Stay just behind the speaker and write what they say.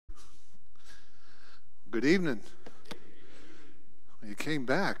Good evening. You came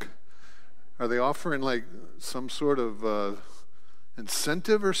back. Are they offering like some sort of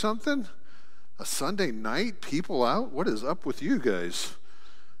incentive or something? A Sunday night, people out? What is up with you guys?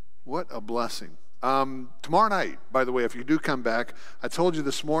 What a blessing. Tomorrow night, by the way, if you do come back, I told you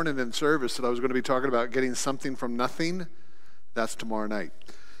this morning in service that I was going to be talking about getting something from nothing. That's tomorrow night.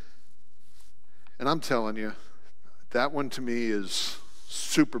 And I'm telling you, that one to me is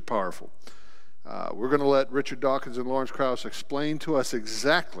super powerful. We're going to let Richard Dawkins and Lawrence Krauss explain to us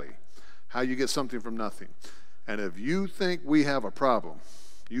exactly how you get something from nothing. And if you think we have a problem,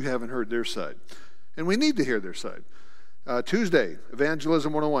 you haven't heard their side. And we need to hear their side. Tuesday,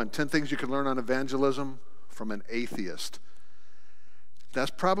 Evangelism 101, 10 things you can learn on evangelism from an atheist.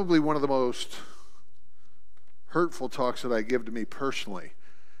 That's probably one of the most hurtful talks that I give to me personally.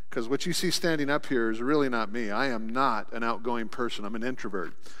 Because what you see standing up here is really not me. I am not an outgoing person. I'm an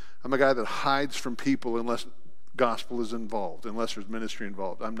introvert. I'm a guy that hides from people unless gospel is involved, unless there's ministry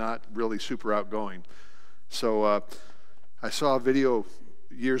involved. I'm not really super outgoing. So I saw a video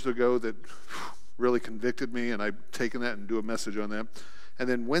years ago that really convicted me, and I've taken that and do a message on that. And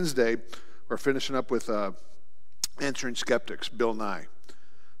then Wednesday, we're finishing up with Answering Skeptics, Bill Nye.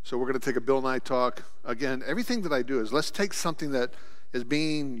 So we're going to take a Bill Nye talk. Again, everything that I do is let's take something that is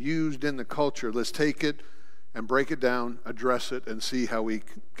being used in the culture, let's take it and break it down, address it, and see how we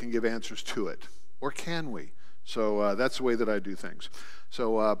can give answers to it. Or can we? So that's the way that I do things.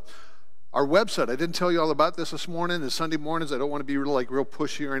 So our website, I didn't tell you all about this morning. It's Sunday mornings. I don't want to be real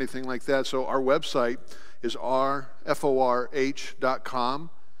pushy or anything like that. So our website is rforh.com.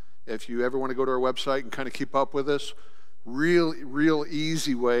 If you ever want to go to our website and kind of keep up with us, real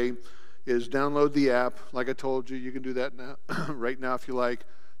easy way is download the app. Like I told you, you can do that now, right now if you like.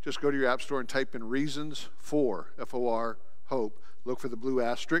 Just go to your app store and type in Reasons for, F-O-R, Hope. Look for the blue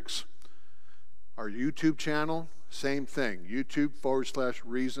asterisks. Our YouTube channel, same thing.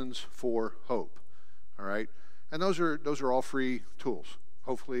 YouTube/Reasons for Hope. All right? And those are all free tools.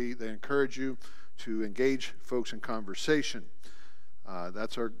 Hopefully they encourage you to engage folks in conversation.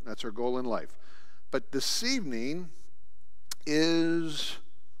 That's our goal in life. But this evening is,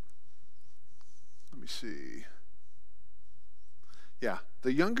 let me see. Yeah,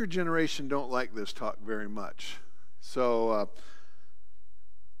 the younger generation don't like this talk very much. So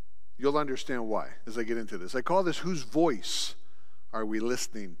you'll understand why as I get into this. I call this, whose voice are we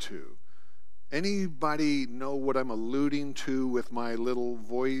listening to? Anybody know what I'm alluding to with my little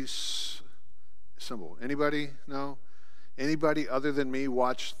voice symbol? Anybody? No? Anybody other than me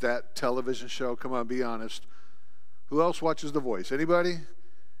watch that television show? Come on, be honest. Who else watches The Voice? Anybody?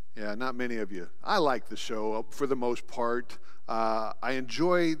 Yeah, not many of you. I like the show for the most part. I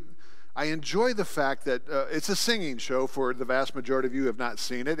enjoy the fact that it's a singing show. For the vast majority of you who have not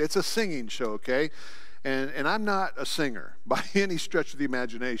seen it, it's a singing show, okay? And I'm not a singer by any stretch of the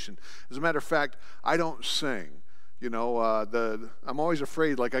imagination. As a matter of fact, I don't sing. You know, I'm always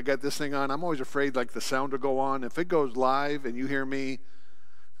afraid, like I got this thing on, I'm always afraid like the sound will go on. If it goes live and you hear me,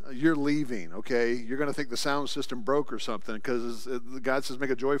 you're leaving, okay? You're going to think the sound system broke or something, because God says,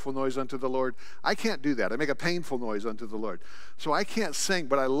 make a joyful noise unto the Lord. I can't do that. I make a painful noise unto the Lord. So I can't sing,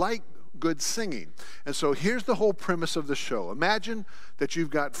 but I like good singing. And so here's the whole premise of the show. Imagine that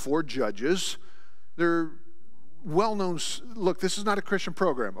you've got 4 judges. They're well-known. Look, this is not a Christian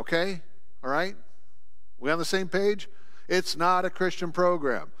program, okay? All right? We on the same page? It's not a Christian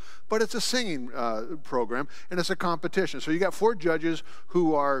program, but it's a singing program, and it's a competition. So you got 4 judges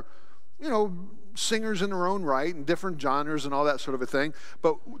who are, you know, singers in their own right and different genres and all that sort of a thing.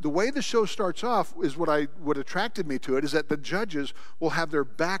 But the way the show starts off is what attracted me to it, is that the judges will have their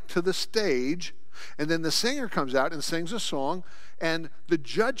back to the stage, and then the singer comes out and sings a song, and the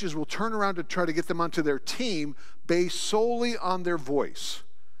judges will turn around to try to get them onto their team based solely on their voice.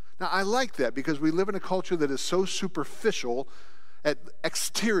 Now, I like that because we live in a culture that is so superficial at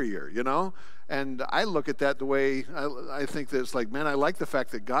exterior, you know? And I look at that the way, I think that it's like, man, I like the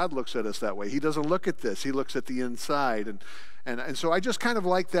fact that God looks at us that way. He doesn't look at this. He looks at the inside. And so I just kind of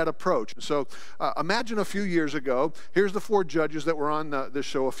like that approach. So imagine a few years ago, here's the 4 judges that were on the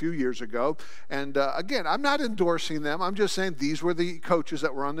show a few years ago. And again, I'm not endorsing them. I'm just saying these were the coaches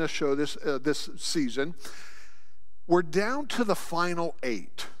that were on this show this season. We're down to the final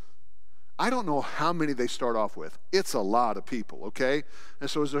 8. I don't know how many they start off with. It's a lot of people, okay? And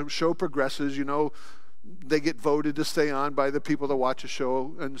so as the show progresses, you know, they get voted to stay on by the people that watch the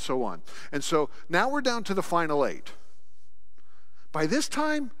show and so on. And so now we're down to the final 8. By this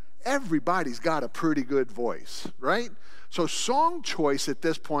time, everybody's got a pretty good voice, right? So song choice at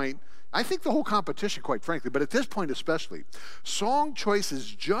this point I think the whole competition, quite frankly, but at this point especially, song choice is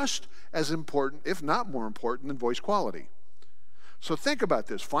just as important, if not more important, than voice quality. So think about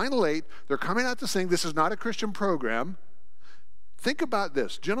this. Final 8, they're coming out to sing. This is not a Christian program. Think about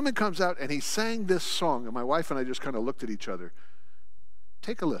this. Gentleman comes out and he sang this song, and my wife and I just kind of looked at each other.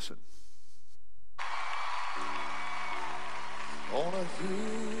 Take a listen. On a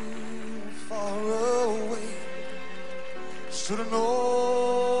hill far away stood an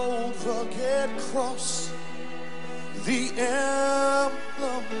old rugged cross, the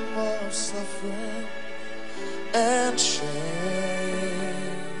emblem of suffering and shame.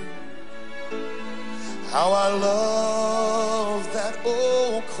 How I love that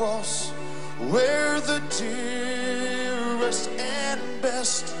old cross, where the dearest and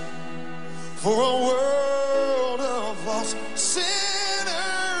best for a world of lost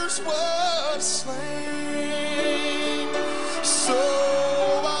sinners was slain. So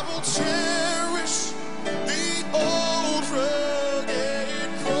I will cherish the old rugged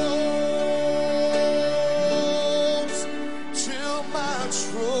cross till my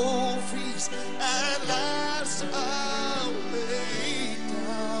trophies at last I'll lay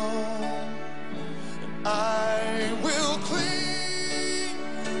down, and I will cling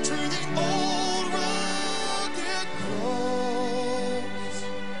to the old rugged cross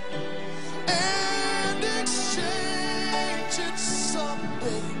and exchange it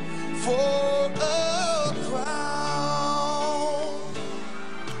someday for a crown.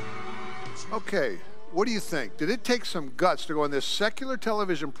 Okay, what do you think? Did it take some guts to go on this secular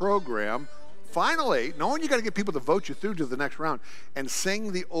television program, Final 8, knowing you got to get people to vote you through to the next round, and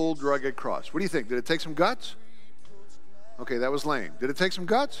sing the old rugged cross? What do you think? Did it take some guts? Okay, that was lame. Did it take some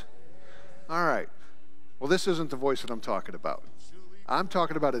guts? All right. Well, this isn't the voice that I'm talking about. I'm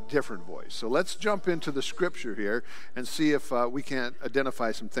talking about a different voice. So let's jump into the scripture here and see if we can't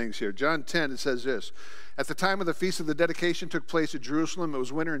identify some things here. John 10, it says this. At the time of the feast of the dedication took place at Jerusalem. It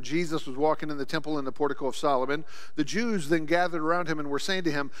was winter, and Jesus was walking in the temple in the portico of Solomon. The Jews then gathered around him and were saying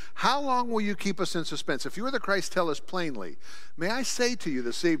to him, "How long will you keep us in suspense? If you are the Christ, tell us plainly." May I say to you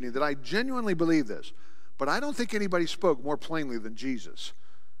this evening that I genuinely believe this, but I don't think anybody spoke more plainly than Jesus.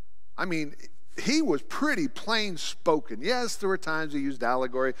 I mean, he was pretty plain spoken. Yes, there were times he used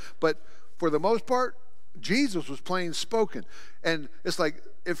allegory, but for the most part, Jesus was plain spoken. And it's like,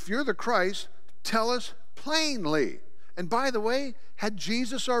 if you're the Christ, tell us plainly. And by the way, had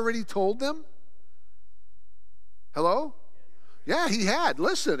Jesus already told them? Hello? Yeah, he had.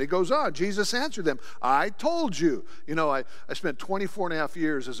 Listen, it goes on. Jesus answered them, "I told you." You know, I spent 24 and a half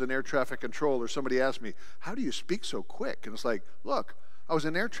years as an air traffic controller. Somebody asked me, "How do you speak so quick?" And it's like, look, I was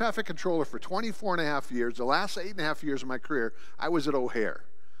an air traffic controller for 24 and a half years. The last 8.5 years of my career, I was at O'Hare.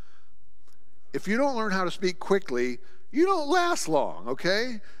 If you don't learn how to speak quickly, you don't last long,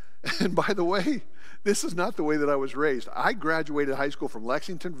 okay? And by the way, this is not the way that I was raised. I graduated high school from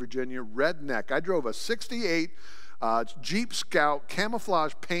Lexington, Virginia, redneck. I drove a 68 Jeep Scout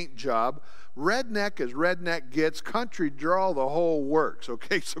camouflage paint job. Redneck as redneck gets, country drawl, the whole works,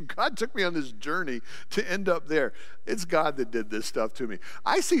 okay? So God took me on this journey to end up there. It's God that did this stuff to me.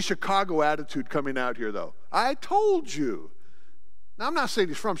 I see Chicago attitude coming out here, though. I told you. Now, I'm not saying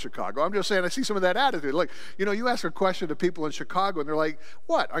he's from Chicago. I'm just saying I see some of that attitude. Like, you know, you ask a question to people in Chicago, and they're like,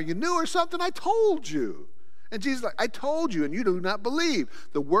 "What, are you new or something? I told you." And Jesus is like, "I told you, and you do not believe.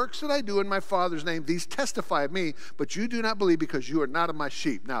 The works that I do in my Father's name, these testify of me, but you do not believe because you are not of my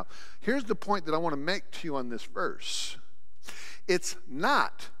sheep." Now, here's the point that I want to make to you on this verse. It's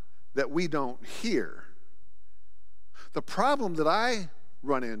not that we don't hear. The problem that I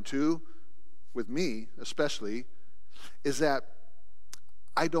run into, with me especially, is that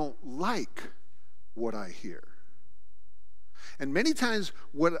I don't like what I hear. And many times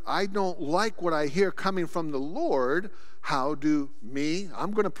what I don't like what I hear coming from the Lord, how do me,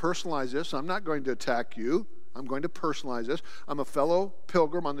 I'm going to personalize this. I'm not going to attack you. I'm going to personalize this. I'm a fellow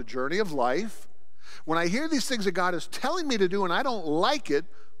pilgrim on the journey of life. When I hear these things that God is telling me to do and I don't like it,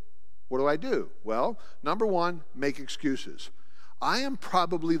 what do? Well, number one, make excuses. I am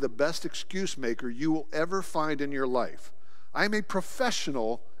probably the best excuse maker you will ever find in your life. I am a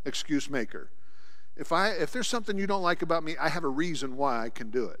professional excuse maker. If there's something you don't like about me, I have a reason why I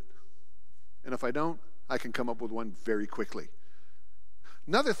can do it. And if I don't, I can come up with one very quickly.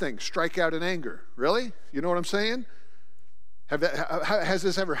 Another thing, strike out in anger. Really? You know what I'm saying? Has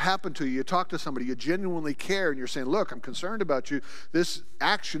this ever happened to you? You talk to somebody, you genuinely care, and you're saying, "Look, I'm concerned about you. This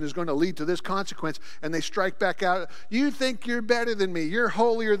action is going to lead to this consequence," and they strike back out. "You think you're better than me. You're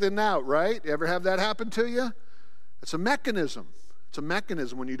holier than thou," right? Ever have that happen to you? It's a mechanism. It's a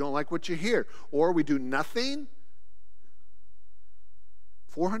mechanism when you don't like what you hear. Or we do nothing.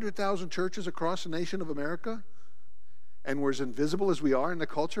 400,000 churches across the nation of America, and we're as invisible as we are in the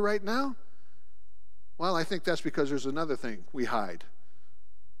culture right now? Well, I think that's because there's another thing we hide.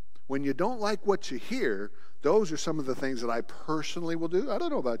 When you don't like what you hear, those are some of the things that I personally will do. I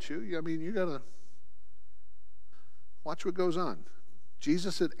don't know about you. I mean, you got to watch what goes on.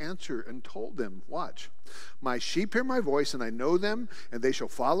 Jesus had answered and told them, watch, my sheep hear my voice, and I know them, and they shall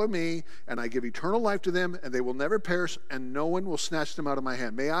follow me, and I give eternal life to them, and they will never perish, and no one will snatch them out of my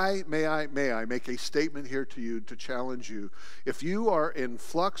hand. May I make a statement here to you to challenge you. If you are in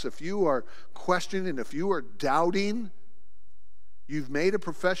flux, if you are questioning, if you are doubting, you've made a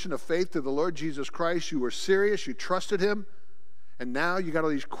profession of faith to the Lord Jesus Christ, you were serious, you trusted him, and now you got all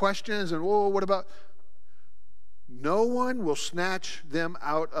these questions, and whoa, what about... No one will snatch them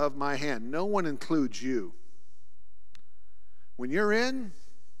out of my hand. No one includes you. When you're in,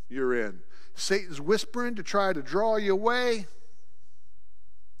 you're in. Satan's whispering to try to draw you away.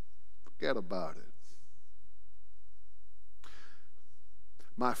 Forget about it.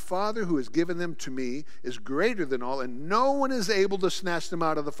 My Father who has given them to me is greater than all, and no one is able to snatch them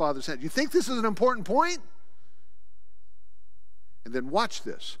out of the Father's hand. You think this is an important point? And then watch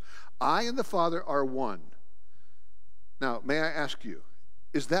this. I and the Father are one. Now, may I ask you,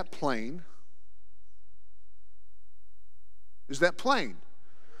 is that plain? Is that plain?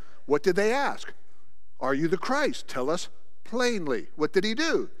 What did they ask? Are you the Christ? Tell us plainly. What did he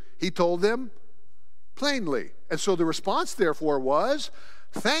do? He told them plainly. And so the response, therefore, was,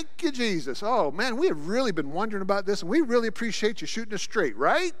 thank you, Jesus. Oh, man, we have really been wondering about this, and we really appreciate you shooting us straight,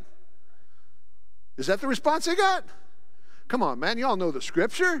 right? Is that the response they got? Come on, man, you all know the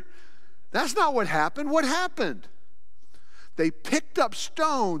scripture. That's not what happened. What happened? They picked up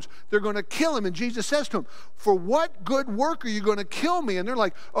stones. They're going to kill him. And Jesus says to them, for what good work are you going to kill me? And they're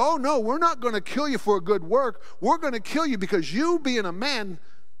like, oh, no, we're not going to kill you for a good work. We're going to kill you because you, being a man,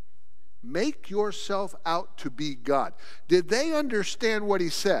 make yourself out to be God. Did they understand what he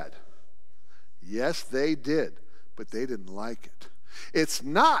said? Yes, they did. But they didn't like it. It's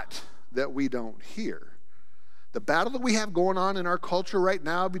not that we don't hear. The battle that we have going on in our culture right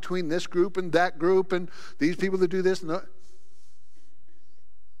now between this group and that group and these people that do this and that,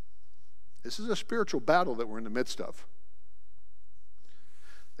 this is a spiritual battle that we're in the midst of.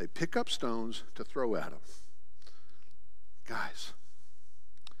 They pick up stones to throw at him. Guys,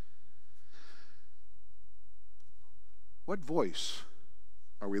 what voice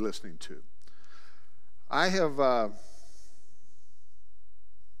are we listening to? I have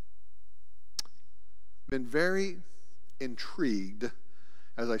been very intrigued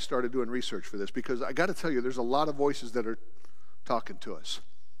as I started doing research for this, because I got to tell you, there's a lot of voices that are talking to us.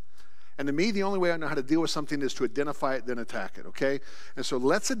 And to me, the only way I know how to deal with something is to identify it, then attack it, okay? And so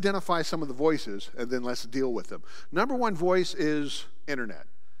let's identify some of the voices, and then let's deal with them. Number one voice is internet.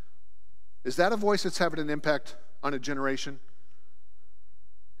 Is that a voice that's having an impact on a generation?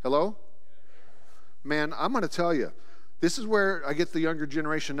 Hello? Man, I'm going to tell you, this is where I get the younger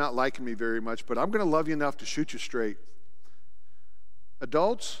generation not liking me very much, but I'm going to love you enough to shoot you straight.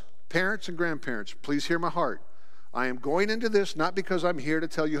 Adults, parents, and grandparents, please hear my heart. I am going into this not because I'm here to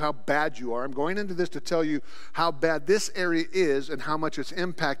tell you how bad you are. I'm going into this to tell you how bad this area is and how much it's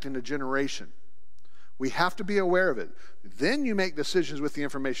impacting a generation. We have to be aware of it. Then you make decisions with the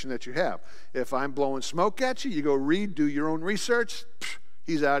information that you have. If I'm blowing smoke at you, you go read, do your own research. Psh,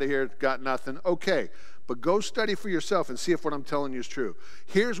 he's out of here, got nothing. Okay, but go study for yourself and see if what I'm telling you is true.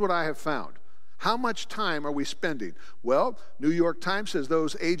 Here's what I have found. How much time are we spending? Well, New York Times says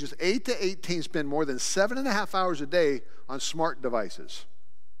those ages 8 to 18 spend more than 7.5 hours a day on smart devices.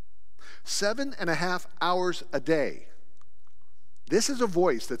 7.5 hours a day. This is a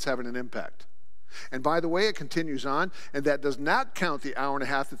voice that's having an impact. And by the way, it continues on, and that does not count the hour and a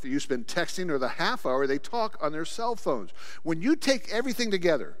half that you spend texting or the half hour they talk on their cell phones. When you take everything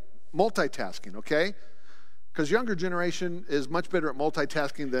together, multitasking, okay? Because younger generation is much better at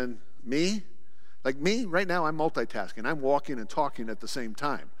multitasking than me. Like me, right now, I'm multitasking. I'm walking and talking at the same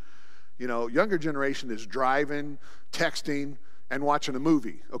time. You know, younger generation is driving, texting, and watching a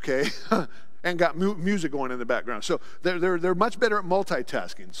movie, okay? And got music going in the background. So they're much better at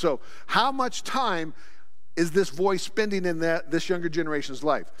multitasking. So how much time is this voice spending in this younger generation's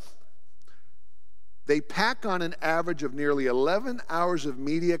life? They pack on an average of nearly 11 hours of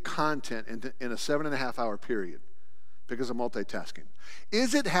media content in a 7.5 hour period because of multitasking.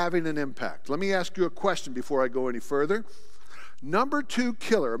 Is it having an impact? Let me ask you a question before I go any further. Number 2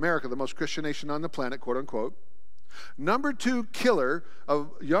 killer, America, the most Christian nation on the planet, quote unquote. Number 2 killer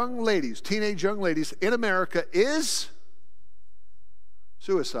of young ladies, teenage young ladies in America is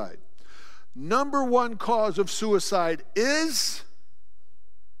suicide. Number 1 cause of suicide is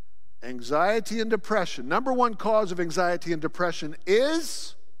Anxiety and depression. Number one cause of anxiety and depression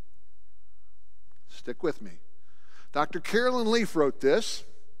is, stick with me. Dr. Carolyn Leaf wrote this.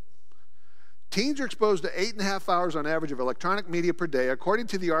 Teens are exposed to 8.5 hours on average of electronic media per day. According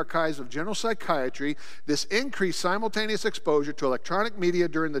to the Archives of General Psychiatry, this increased simultaneous exposure to electronic media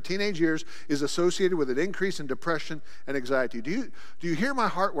during the teenage years is associated with an increase in depression and anxiety. Do you hear my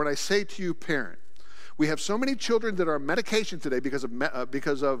heart when I say to you, parent, we have so many children that are on medication today because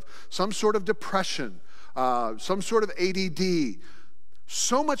of some sort of depression, some sort of ADD,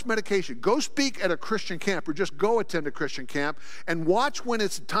 so much medication. Go speak at a Christian camp or just go attend a Christian camp and watch when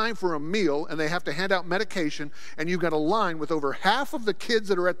it's time for a meal and they have to hand out medication and you've got a line with over half of the kids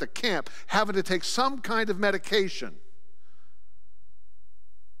that are at the camp having to take some kind of medication.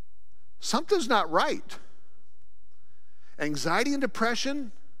 Something's not right. Anxiety and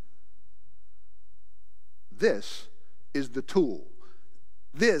depression, this is the tool.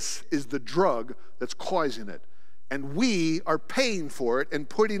 This is the drug that's causing it. And we are paying for it and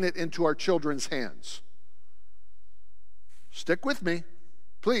putting it into our children's hands. Stick with me,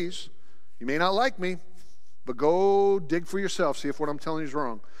 please. You may not like me, but go dig for yourself, see if what I'm telling you is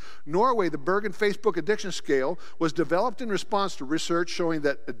wrong. Norway, the Bergen Facebook Addiction Scale was developed in response to research showing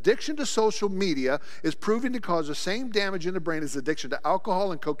that addiction to social media is proven to cause the same damage in the brain as addiction to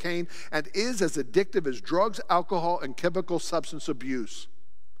alcohol and cocaine and is as addictive as drugs, alcohol, and chemical substance abuse.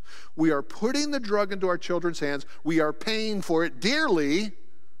 We are putting the drug into our children's hands. We are paying for it dearly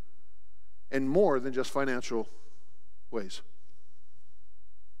in more than just financial ways.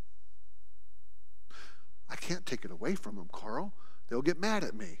 I can't take it away from them, Carl. They'll get mad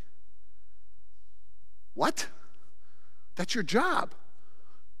at me. What? That's your job.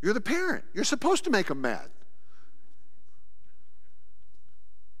 You're the parent. You're supposed to make them mad.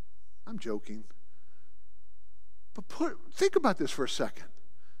 I'm joking. But think about this for a second.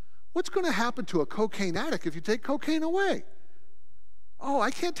 What's going to happen to a cocaine addict if you take cocaine away? Oh,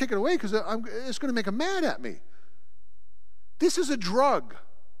 I can't take it away because it's going to make them mad at me. This is a drug.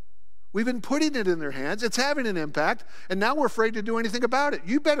 We've been putting it in their hands. It's having an impact, and now we're afraid to do anything about it.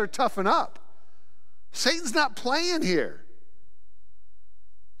 You better toughen up. Satan's not playing here.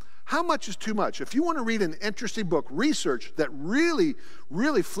 How much is too much? If you want to read an interesting book, research that really,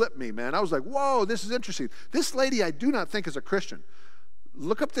 really flipped me, man. I was like, whoa, this is interesting. This lady I do not think is a Christian.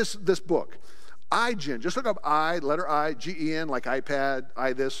 Look up this book. iGen. Just look up letter I, G-E-N, like iPad,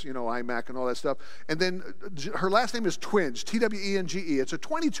 iMac and all that stuff. And then her last name is Twenge, T-W-E-N-G-E. It's a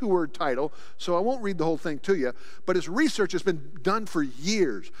 22-word title, so I won't read the whole thing to you. But his research has been done for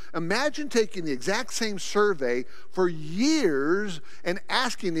years. Imagine taking the exact same survey for years and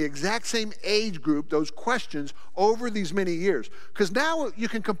asking the exact same age group those questions over these many years. Because now you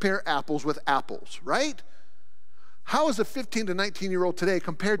can compare apples with apples, right? How is a 15 to 19-year-old today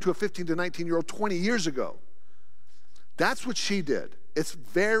compared to a 15 to 19-year-old 20 years ago? That's what she did. It's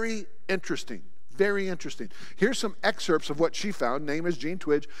very interesting, very interesting. Here's some excerpts of what she found. Name is Jean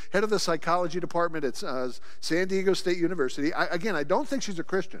Twenge, head of the psychology department at San Diego State University. Again, I don't think she's a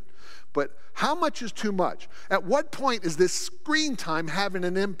Christian, but how much is too much? At what point is this screen time having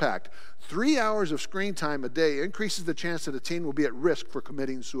an impact? 3 hours of screen time a day increases the chance that a teen will be at risk for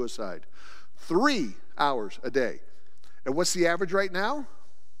committing suicide. 3 hours a day. And what's the average right now?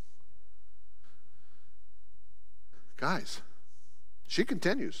 Guys, she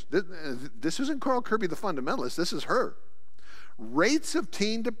continues. This isn't Carl Kerby, the fundamentalist. This is her. Rates of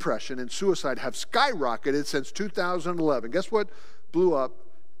teen depression and suicide have skyrocketed since 2011. Guess what blew up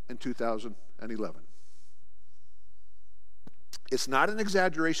in 2011? It's not an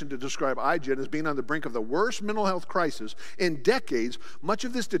exaggeration to describe iGen as being on the brink of the worst mental health crisis in decades. Much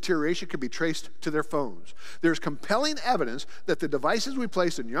of this deterioration can be traced to their phones. There's compelling evidence that the devices we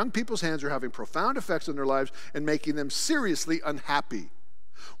place in young people's hands are having profound effects on their lives and making them seriously unhappy.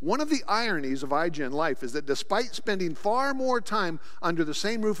 One of the ironies of iGen life is that despite spending far more time under the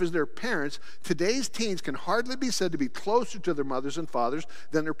same roof as their parents, today's teens can hardly be said to be closer to their mothers and fathers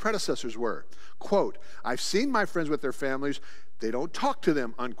than their predecessors were. Quote, I've seen my friends with their families. They don't talk to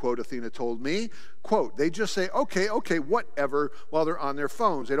them, unquote, Athena told me. Quote, they just say, okay, whatever, while they're on their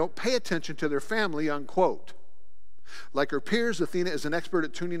phones. They don't pay attention to their family, unquote. Like her peers, Athena is an expert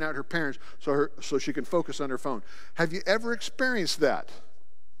at tuning out her parents so she can focus on her phone. Have you ever experienced that?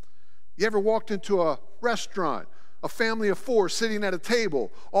 You ever walked into a restaurant, a family of 4 sitting at a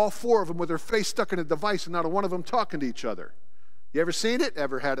table, all 4 of them with their face stuck in a device and not a one of them talking to each other? You ever seen it?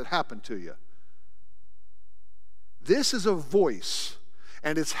 Ever had it happen to you? This is a voice,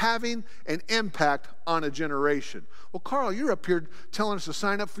 and it's having an impact on a generation. Well, Carl, you're up here telling us to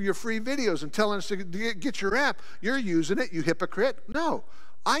sign up for your free videos and telling us to get your app. You're using it, you hypocrite. No,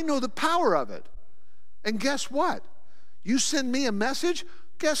 I know the power of it. And guess what? You send me a message,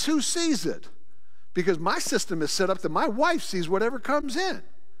 guess who sees it? Because my system is set up that my wife sees whatever comes in.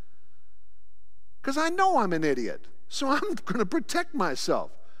 Because I know I'm an idiot. So I'm going to protect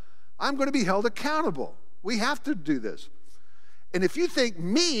myself. I'm going to be held accountable. We have to do this. And if you think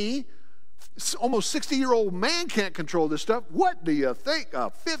me, almost 60-year-old man, can't control this stuff, what do you think a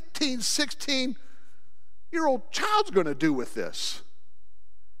 15, 16-year-old child's going to do with this?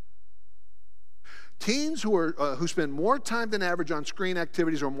 Teens who spend more time than average on screen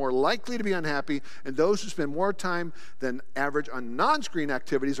activities are more likely to be unhappy, and those who spend more time than average on non-screen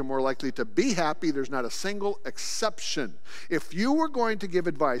activities are more likely to be happy. There's not a single exception. If you were going to give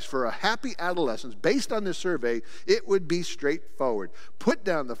advice for a happy adolescence based on this survey, it would be straightforward. Put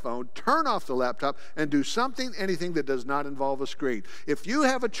down the phone, turn off the laptop, and do anything that does not involve a screen. If you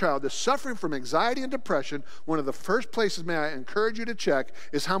have a child that's suffering from anxiety and depression, one of the first places, may I encourage you to check,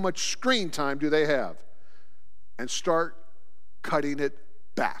 is how much screen time do they have? And start cutting it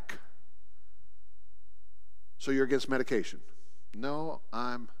back. So you're against medication? No,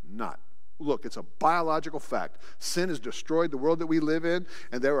 I'm not. Look, it's a biological fact. Sin has destroyed the world that we live in,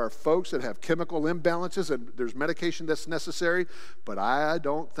 and there are folks that have chemical imbalances, and there's medication that's necessary, but I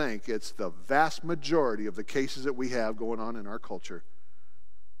don't think it's the vast majority of the cases that we have going on in our culture.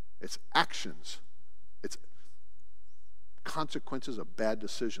 It's actions. It's consequences of bad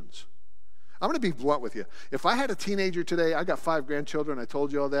decisions. I'm going to be blunt with you. If I had a teenager today, I got 5 grandchildren, I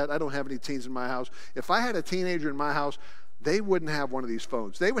told you all that. I don't have any teens in my house. If I had a teenager in my house, they wouldn't have one of these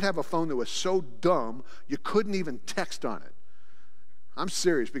phones. They would have a phone that was so dumb, you couldn't even text on it. I'm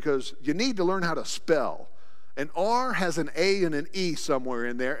serious, because you need to learn how to spell. An R has an A and an E somewhere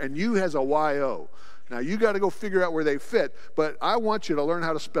in there, and U has a Y-O. Now, you got to go figure out where they fit, but I want you to learn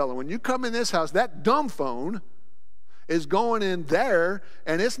how to spell. And when you come in this house, that dumb phone is going in there,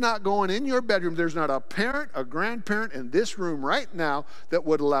 and it's not going in your bedroom. There's not a parent, a grandparent in this room right now that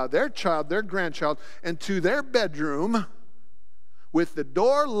would allow their child, their grandchild, into their bedroom with the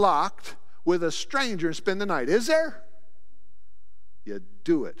door locked with a stranger and spend the night. Is there? You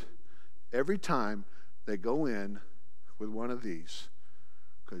do it every time they go in with one of these,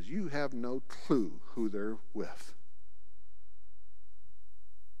 because you have no clue who they're with.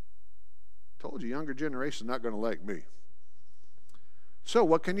 Told you, younger generation's not going to like me. So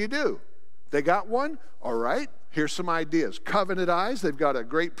what can you do? They got one? All right, here's some ideas. Covenant Eyes, they've got a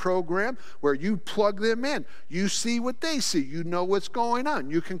great program where you plug them in. You see what they see. You know what's going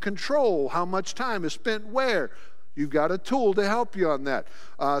on. You can control how much time is spent where. You've got a tool to help you on that.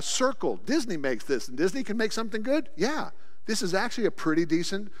 Circle, Disney makes this, and Disney can make something good? Yeah. This is actually a pretty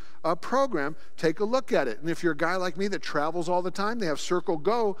decent program. Take a look at it. And if you're a guy like me that travels all the time, they have Circle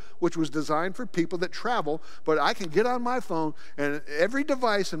Go, which was designed for people that travel. But I can get on my phone, and every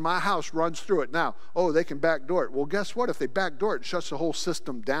device in my house runs through it. Now, they can backdoor it. Well, guess what? If they backdoor it, it shuts the whole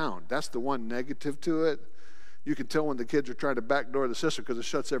system down. That's the one negative to it. You can tell when the kids are trying to backdoor the system because it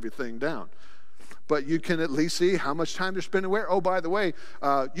shuts everything down. But you can at least see how much time they're spending where. Oh, by the way,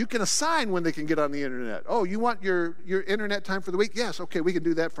 you can assign when they can get on the internet. Oh, you want your internet time for the week? Yes, okay, we can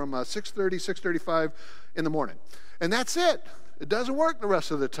do that from 6:30, 6:35 in the morning. And that's it. It doesn't work the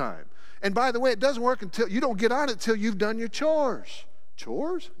rest of the time. And by the way, it doesn't work until you don't get on it until you've done your chores.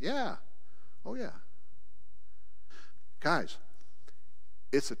 Chores? Yeah. Oh, yeah. Guys,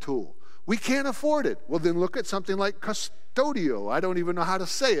 it's a tool. We can't afford it. Well, then look at something like Custodio. I don't even know how to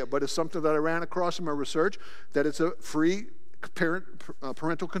say it, but it's something that I ran across in my research, that it's a free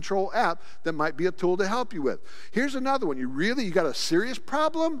parental control app that might be a tool to help you with. Here's another one. You got a serious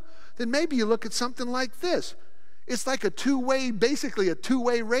problem? Then maybe you look at something like this. It's like basically a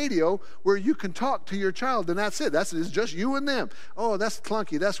two-way radio where you can talk to your child, and that's it. It's just you and them. Oh, that's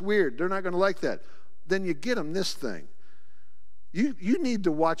clunky. That's weird. They're not going to like that. Then you get them this thing. You need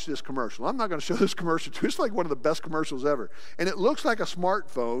to watch this commercial. I'm not going to show this commercial to you. It's like one of the best commercials ever. And it looks like a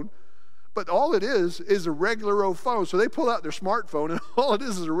smartphone, but all it is a regular old phone. So they pull out their smartphone, and all it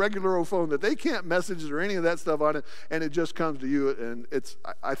is a regular old phone that they can't message or any of that stuff on it, and it just comes to you. And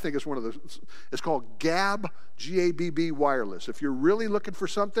I think it's it's called Gabb, G-A-B-B wireless. If you're really looking for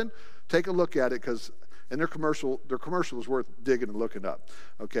something, take a look at it, and their commercial is worth digging and looking up.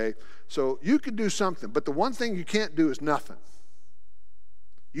 Okay? So you can do something, but the one thing you can't do is nothing.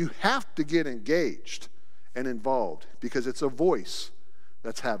 You have to get engaged and involved, because it's a voice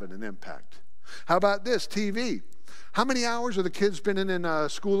that's having an impact. How about this, TV? How many hours are the kids spending in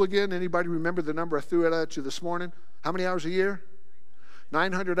school again? Anybody remember the number I threw it at you this morning? How many hours a year?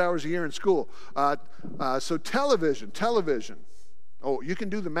 900 hours a year in school. So television. Oh, you can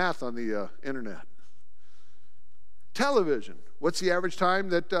do the math on the internet. Television. What's the average time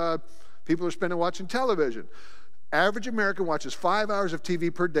that people are spending watching television? Average American watches 5 hours of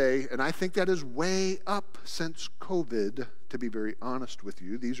TV per day, and I think that is way up since COVID, to be very honest with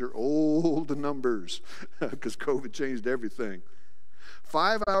you. These are old numbers because COVID changed everything.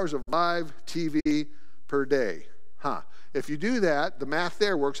 5 hours of live TV per day. If you do that, the math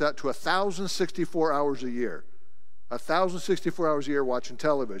there works out to 1,064 hours a year. 1,064 hours a year watching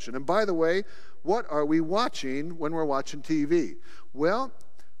television. And by the way, what are we watching when we're watching TV? Well,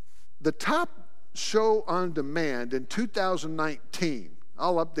 the top show on demand in 2019,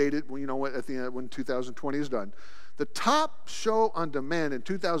 I'll update it at the end when 2020 is done. The top show on demand in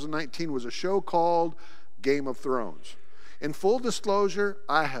 2019 was a show called Game of Thrones. In full disclosure,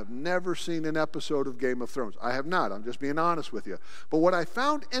 I have never seen an episode of Game of Thrones. I have not. I'm just being honest with you. But what I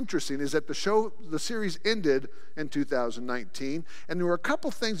found interesting is that the series ended in 2019, and there were a couple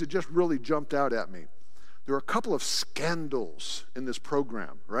things that just really jumped out at me. There were a couple of scandals in this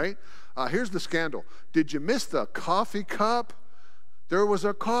program, right? Here's the scandal. Did you miss the coffee cup? There was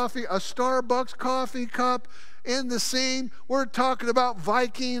a Starbucks coffee cup in the scene. We're talking about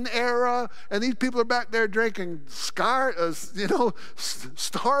Viking era, and these people are back there drinking Starbucks.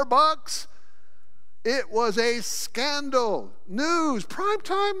 It was a scandal. News,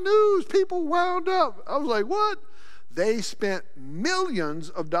 primetime news. People wound up. I was like, what? They spent millions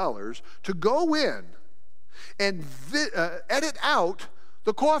of dollars to go in and edit out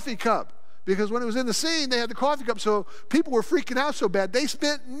the coffee cup. Because when it was in the scene, they had the coffee cup, so people were freaking out so bad, they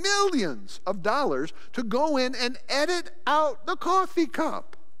spent millions of dollars to go in and edit out the coffee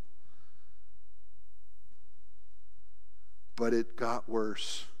cup. But it got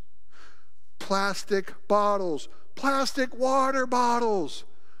worse. Plastic bottles, plastic water bottles.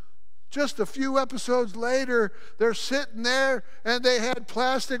 Just a few episodes later, they're sitting there and they had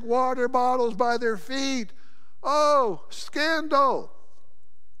plastic water bottles by their feet. Oh, scandal.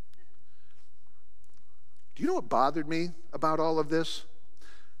 Do you know what bothered me about all of this?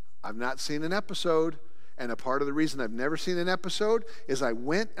 I've not seen an episode, and a part of the reason I've never seen an episode is I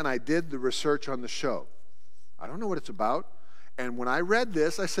went and I did the research on the show. I don't know what it's about, and when I read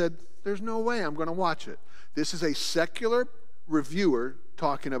this, I said, there's no way I'm going to watch it. This is a secular reviewer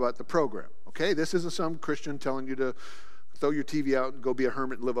talking about the program, okay? This isn't some Christian telling you to throw your TV out and go be a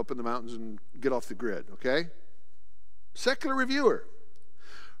hermit and live up in the mountains and get off the grid, okay? Secular reviewer.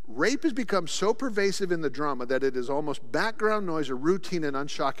 Rape has become so pervasive in the drama that it is almost background noise, a routine and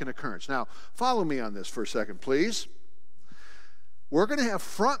unshocking occurrence. Now, follow me on this for a second, please. We're going to have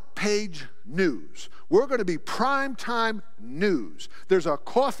front page news. We're going to be primetime news. There's a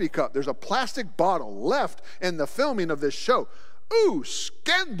coffee cup. There's a plastic bottle left in the filming of this show. Ooh,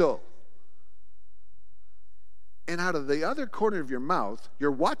 scandal. And out of the other corner of your mouth,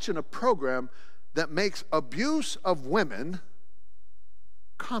 you're watching a program that makes abuse of women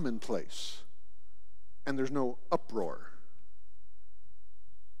commonplace, and there's no uproar.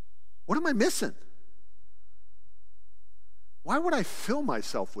 What am I missing? Why would I fill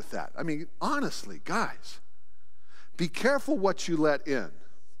myself with that? I mean, honestly, guys, be careful what you let in.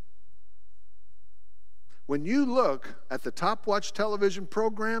 When you look at the top watch television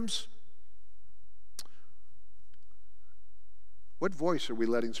programs, what voice are we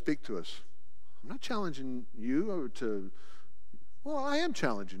letting speak to us? I'm not challenging you to. Well, I am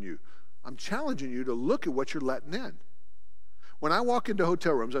challenging you. I'm challenging you to look at what you're letting in. When I walk into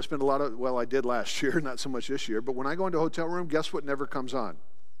hotel rooms, I spend I did last year, not so much this year, but when I go into a hotel room, guess what never comes on?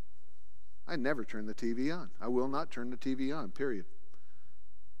 I never turn the TV on. I will not turn the TV on, period.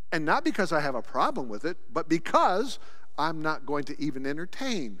 And not because I have a problem with it, but because I'm not going to even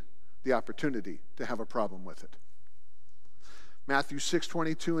entertain the opportunity to have a problem with it. Matthew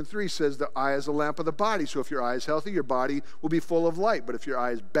 6:22-3 says the eye is a lamp of the body. So if your eye is healthy, your body will be full of light. But if your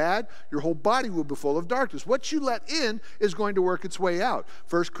eye is bad, your whole body will be full of darkness. What you let in is going to work its way out.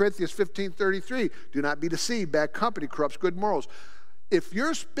 1 Corinthians 15:33, do not be deceived. Bad company corrupts good morals. If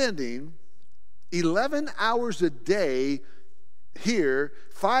you're spending 11 hours a day here,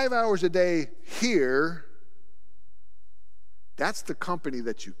 5 hours a day here, that's the company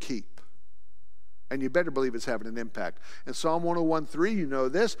that you keep. And you better believe it's having an impact. In Psalm 101:3, you know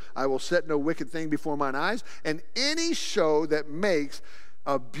this, I will set no wicked thing before mine eyes. And any show that makes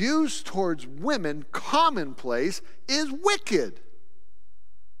abuse towards women commonplace is wicked.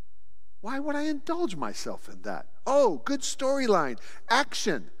 Why would I indulge myself in that? Oh, good storyline.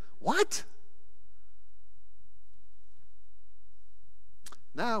 Action. What?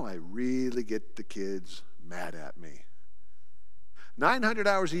 Now I really get the kids mad at me. 900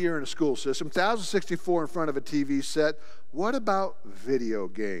 hours a year in a school system, 1,064 in front of a TV set. What about video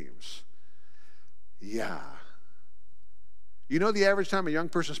games? Yeah. You know the average time a young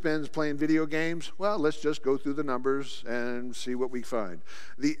person spends playing video games? Well, let's just go through the numbers and see what we find.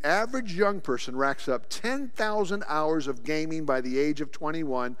 The average young person racks up 10,000 hours of gaming by the age of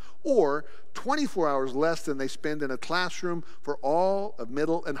 21, or 24 hours less than they spend in a classroom for all of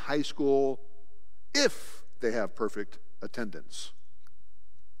middle and high school if they have perfect attendance.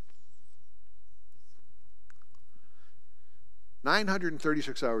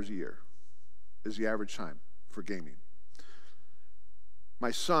 936 hours a year is the average time for gaming. My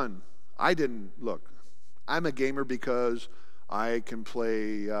son, I'm a gamer because I can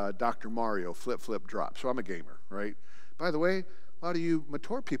play Dr. Mario, flip, drop. So I'm a gamer, right? By the way, a lot of you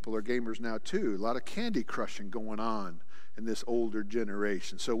mature people are gamers now too. A lot of candy crushing going on in this older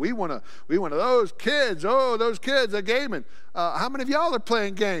generation. So we want to, those kids are gaming. How many of y'all are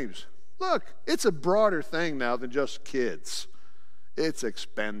playing games? Look, it's a broader thing now than just kids. It's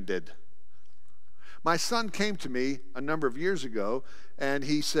expanded. My son came to me a number of years ago, and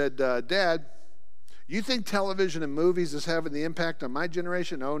he said, Dad, you think television and movies is having the impact on my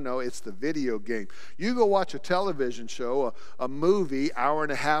generation? Oh, no, it's the video game. You go watch a television show, a movie,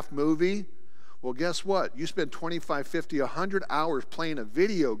 hour-and-a-half movie. Well, guess what? You spend 25, 50, 100 hours playing a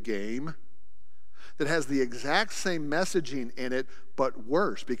video game that has the exact same messaging in it, but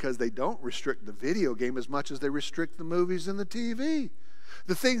worse, because they don't restrict the video game as much as they restrict the movies and the TV.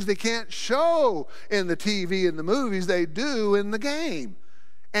 The things they can't show in the TV and the movies, they do in the game.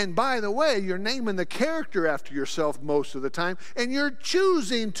 And by the way, you're naming the character after yourself most of the time, and you're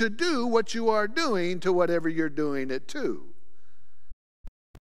choosing to do what you are doing to whatever you're doing it to.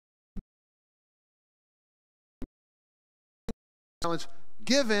 It's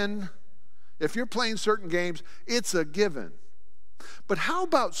given. If you're playing certain games, it's a given. But how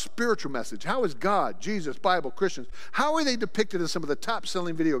about spiritual message? How is God, Jesus, Bible, Christians, how are they depicted in some of the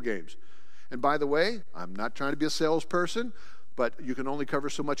top-selling video games? And by the way, I'm not trying to be a salesperson, but you can only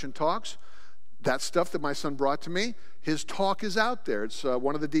cover so much in talks. That stuff that my son brought to me, his talk is out there. It's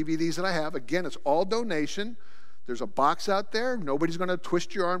one of the DVDs that I have. Again, it's all donation. There's a box out there. Nobody's going to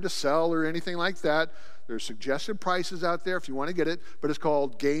twist your arm to sell or anything like that. There's suggested prices out there if you want to get it, but it's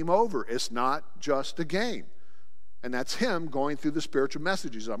called Game Over. It's not just a game. And that's him going through the spiritual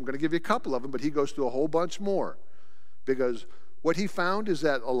messages. I'm going to give you a couple of them, but he goes through a whole bunch more. Because what he found is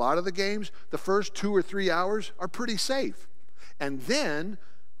that a lot of the games, the first 2 or 3 hours are pretty safe. And then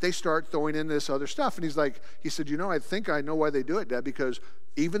they start throwing in this other stuff. And he said, you know, I think I know why they do it, Dad, because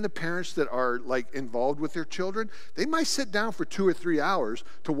even the parents that are like involved with their children, they might sit down for 2 or 3 hours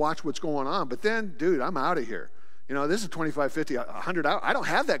to watch what's going on. But then, dude, I'm out of here. You know, this is 25, 50, 100 hours. I don't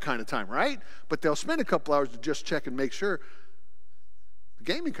have that kind of time, right? But they'll spend a couple hours to just check and make sure. The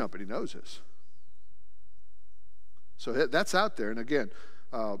gaming company knows this. So that's out there. And again,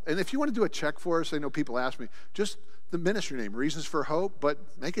 and if you want to do a check for us, I know people ask me, just the ministry name, Reasons for Hope, but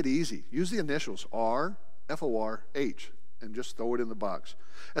make it easy. Use the initials, R, F-O-R-H, and just throw it in the box.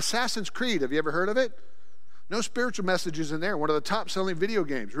 Assassin's Creed, have you ever heard of it? No spiritual messages in there. One of the top-selling video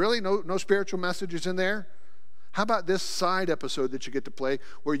games. Really? No spiritual messages in there? How about this side episode that you get to play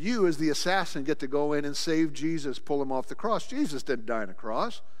where you, as the assassin, get to go in and save Jesus, pull him off the cross? Jesus didn't die on a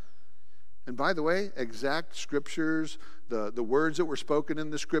cross. And by the way, exact scriptures, the words that were spoken in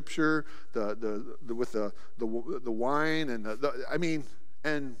the scripture, with the wine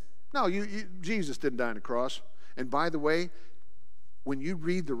and Jesus didn't die on a cross. And by the way, when you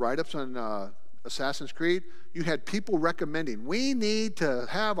read the write-ups on Assassin's Creed, you had people recommending, we need to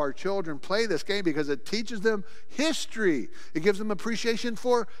have our children play this game because it teaches them history. It gives them appreciation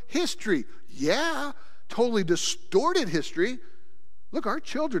for history. Yeah, totally distorted history. Look, our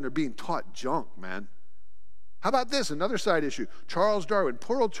children are being taught junk, man. How about this? Another side issue. Charles Darwin,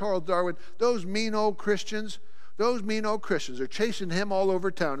 poor old Charles Darwin, those mean old Christians are chasing him all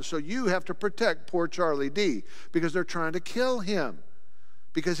over town. And so you have to protect poor Charlie D because they're trying to kill him.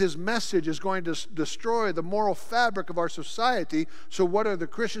 Because his message is going to destroy the moral fabric of our society. So what are the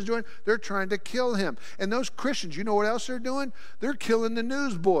Christians doing? They're trying to kill him. And those Christians, you know what else they're doing? They're killing the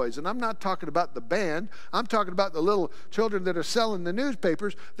newsboys. And I'm not talking about the band. I'm talking about the little children that are selling the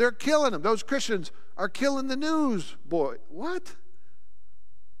newspapers. They're killing them. Those Christians are killing the newsboy. What?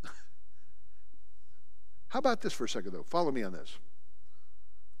 How about this for a second, though? Follow me on this.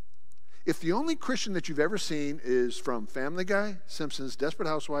 If the only Christian that you've ever seen is from Family Guy, Simpsons, Desperate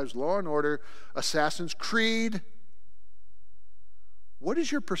Housewives, Law and Order, Assassin's Creed, what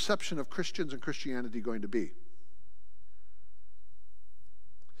is your perception of Christians and Christianity going to be?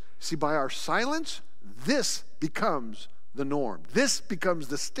 See, by our silence, this becomes the norm. This becomes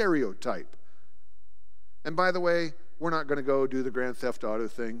the stereotype. And by the way, we're not going to go do the Grand Theft Auto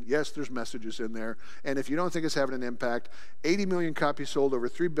thing. Yes, there's messages in there. And if you don't think it's having an impact, 80 million copies sold, over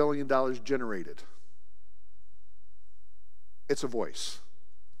 $3 billion generated. It's a voice.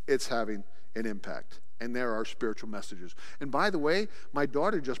 It's having an impact. And there are spiritual messages. And by the way, my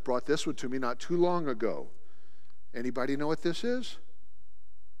daughter just brought this one to me not too long ago. Anybody know what this is?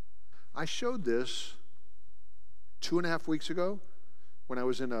 I showed this 2.5 weeks ago when I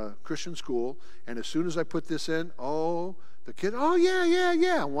was in a Christian school, and as soon as I put this in, the kid,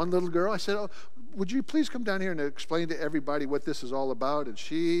 yeah. One little girl, I said, would you please come down here and explain to everybody what this is all about? And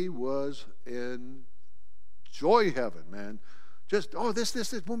she was in joy heaven, man. Just,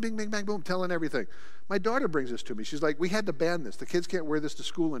 this, boom, bing, bing, bang, boom, telling everything. My daughter brings this to me. She's like, we had to ban this. The kids can't wear this to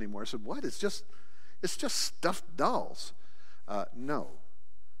school anymore. I said, what? It's just stuffed dolls. No.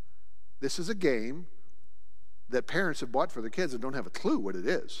 This is a game that parents have bought for their kids and don't have a clue what it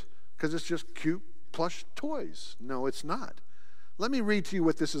is because it's just cute plush toys. No, it's not. Let me read to you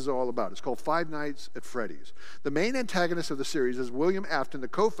what this is all about. It's called Five Nights at Freddy's. The main antagonist of the series is William Afton, the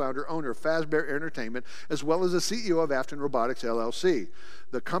co-founder, owner of Fazbear Entertainment, as well as the CEO of Afton Robotics, LLC,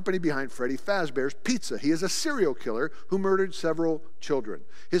 the company behind Freddy Fazbear's Pizza. He is a serial killer who murdered several children.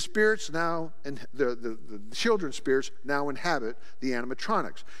 His spirits now, and the children's spirits now inhabit the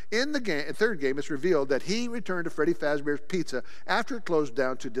animatronics. In the third game, it's revealed that he returned to Freddy Fazbear's Pizza after it closed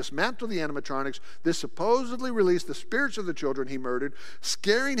down to dismantle the animatronics. This supposedly released the spirits of the children he murdered,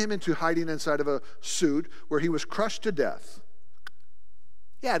 scaring him into hiding inside of a suit where he was crushed to death.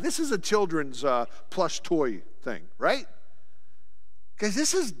 Yeah, this is a children's plush toy thing, right? Guys,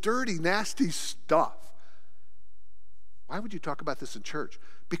 this is dirty, nasty stuff. Why would you talk about this in church?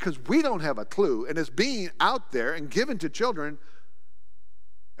 Because we don't have a clue, and it's being out there and given to children,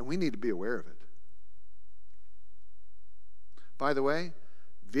 and we need to be aware of it. By the way,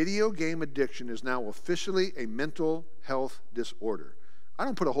 video game addiction is now officially a mental health disorder. I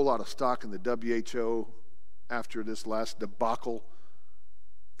don't put a whole lot of stock in the WHO after this last debacle,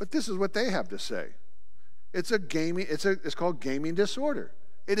 but this is what they have to say. It's called gaming disorder.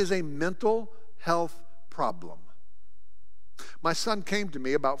 It is a mental health problem. My son came to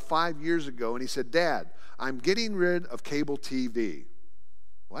me about 5 years ago and he said, Dad, I'm getting rid of cable TV.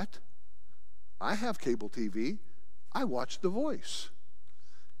 What? I have cable TV. I watch The Voice.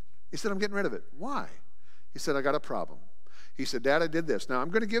 He said, I'm getting rid of it. Why? He said, I got a problem. He said, Dad, I did this. Now, I'm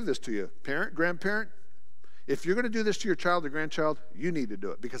going to give this to you. Parent, grandparent, if you're going to do this to your child or grandchild, you need to do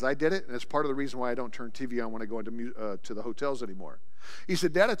it because I did it, and it's part of the reason why I don't turn TV on when I go into to the hotels anymore. He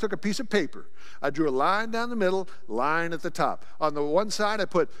said, Dad, I took a piece of paper. I drew a line down the middle, line at the top. On the one side, I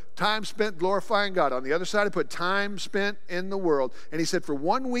put time spent glorifying God. On the other side, I put time spent in the world. And he said, for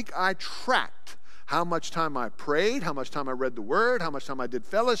 1 week, I tracked how much time I prayed, how much time I read the Word, how much time I did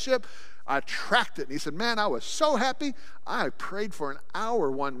fellowship. I tracked it. And he said, man, I was so happy. I prayed for an hour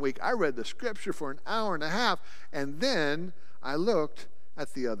 1 week. I read the Scripture for an hour and a half. And then I looked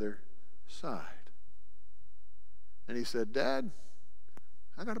at the other side. And he said, Dad,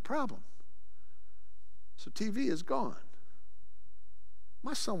 I got a problem. So TV is gone.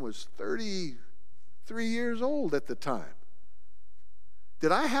 My son was 33 years old at the time.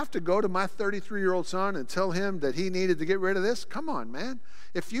 Did I have to go to my 33-year-old son and tell him that he needed to get rid of this? Come on, man.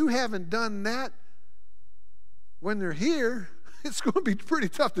 If you haven't done that when they're here, it's going to be pretty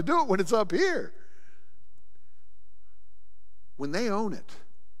tough to do it when it's up here. When they own it,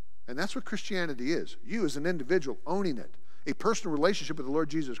 and that's what Christianity is, you as an individual owning it, a personal relationship with the Lord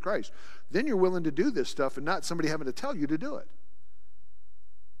Jesus Christ, then you're willing to do this stuff and not somebody having to tell you to do it.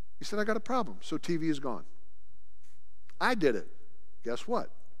 He said, I got a problem, so TV is gone. I did it. Guess what?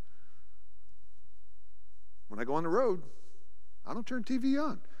 When I go on the road, I don't turn TV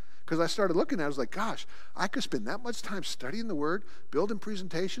on. Because I started looking at it, I was like, gosh, I could spend that much time studying the Word, building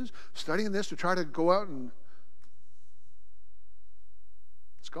presentations, studying this to try to go out and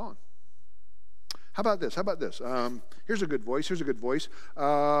it's gone. How about this? Here's a good voice.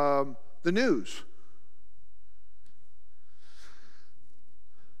 The news.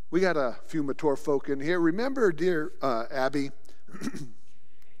 We got a few mature folk in here. Remember, dear Abby?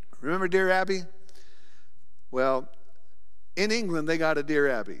 Remember Dear Abby? Well, in England, they got a Dear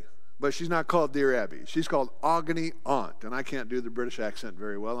Abby, but she's not called Dear Abby. She's called Agony Aunt, and I can't do the British accent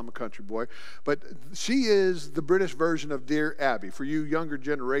very well. I'm a country boy, but she is the British version of Dear Abby. For you younger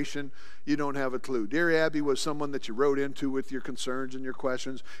generation, you don't have a clue. Dear Abby was someone that you wrote into with your concerns and your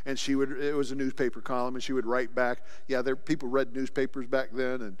questions, and it was a newspaper column, and she would write back. Yeah, people read newspapers back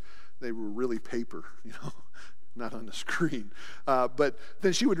then, and they were really paper, you know. not on the screen. But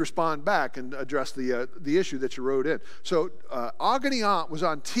then she would respond back and address the issue that you wrote in. So Agony Aunt was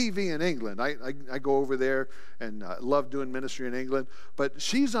on TV in England. I go over there and love doing ministry in England. But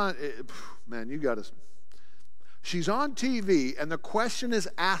she's on, man, you got to, she's on TV, and the question is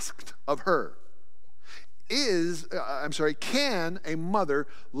asked of her. Can a mother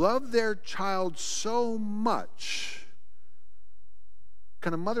love their child so much?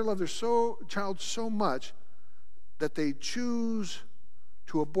 Can a mother love their child so much that they choose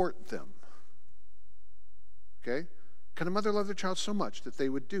to abort them? Okay? Can a mother love their child so much that they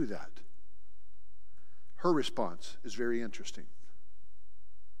would do that? Her response is very interesting.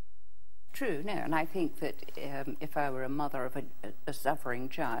 True, no, and I think that if I were a mother of a suffering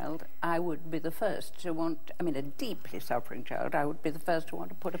child, I would be the first to want, I mean, a deeply suffering child, I would be the first to want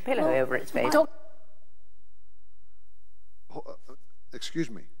to put a pillow over its face. Excuse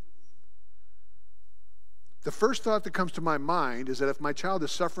me. The first thought that comes to my mind is that if my child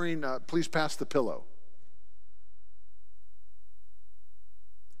is suffering, please pass the pillow.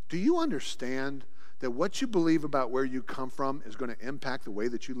 Do you understand that what you believe about where you come from is going to impact the way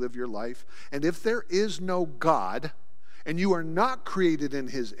that you live your life? And if there is no God, and you are not created in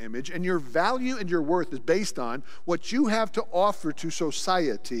His image, and your value and your worth is based on what you have to offer to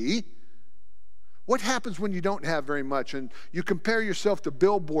society, what happens when you don't have very much and you compare yourself to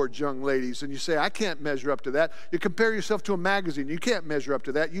billboards, young ladies, and you say, I can't measure up to that? You compare yourself to a magazine. You can't measure up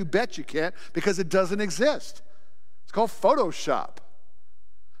to that. You bet you can't, because it doesn't exist. It's called Photoshop.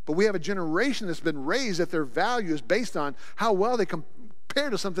 But we have a generation that's been raised that their value is based on how well they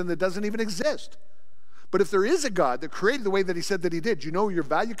compare to something that doesn't even exist. But if there is a God that created the way that He said that He did, you know where your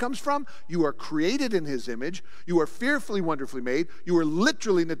value comes from? You are created in His image. You are fearfully, wonderfully made. You were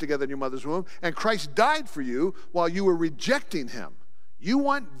literally knit together in your mother's womb. And Christ died for you while you were rejecting Him. You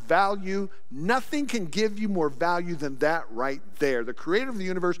want value. Nothing can give you more value than that right there. The Creator of the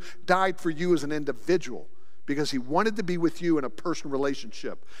universe died for you as an individual, because He wanted to be with you in a personal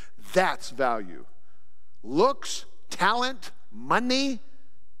relationship. That's value. Looks, talent, money,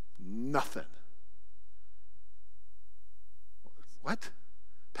 nothing. What?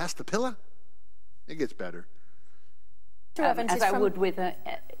 Pass the pillow? It gets better. As I would with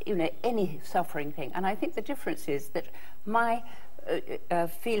any suffering thing. And I think the difference is that my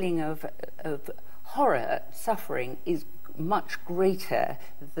feeling of horror, suffering, is much greater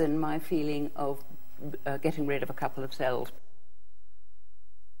than my feeling of getting rid of a couple of cells.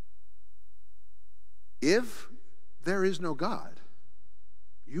 If there is no God,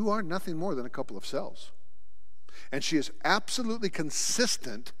 you are nothing more than a couple of cells. And she is absolutely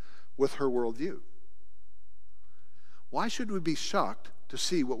consistent with her worldview. Why should we be shocked to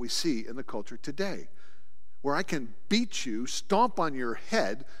see what we see in the culture today, where I can beat you, stomp on your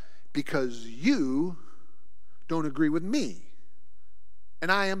head because you don't agree with me?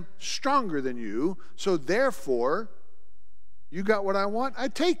 And I am stronger than you, so therefore, you got what I want, I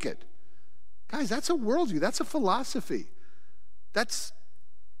take it. Guys, that's a worldview. That's a philosophy. That's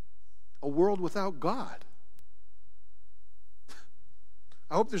a world without God.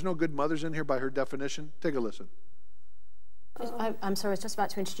 I hope there's no good mothers in here by her definition. Take a listen. I'm sorry, I was just about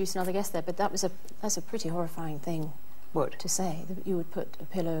to introduce another guest there, but that's a pretty horrifying thing to say, that you would put a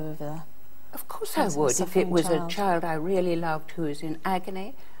pillow over. Of course I would, if it was a child I really loved who is in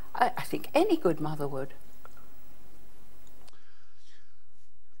agony. I think any good mother would.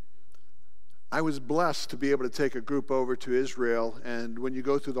 I was blessed to be able to take a group over to Israel, and when you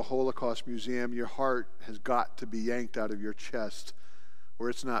go through the Holocaust Museum, your heart has got to be yanked out of your chest where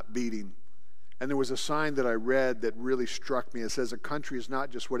it's not beating. And there was a sign that I read that really struck me. It says, a country is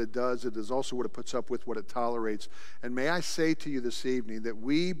not just what it does, it is also what it puts up with, what it tolerates. And may I say to you this evening that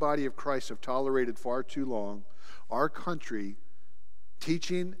we, body of Christ, have tolerated far too long our country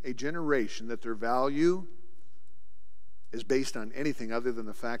teaching a generation that their value is based on anything other than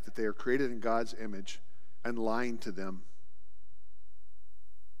the fact that they are created in God's image, and lying to them.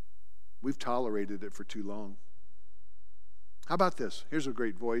 We've tolerated it for too long. How about this? Here's a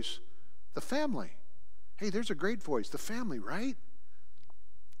great voice. The family. Hey, there's a great voice. The family, right?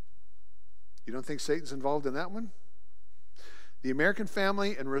 You don't think Satan's involved in that one? The American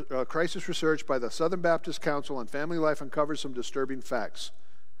Family and Crisis Research by the Southern Baptist Council on Family Life uncovers some disturbing facts.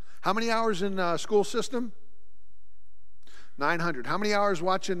 How many hours in school system? 900. How many hours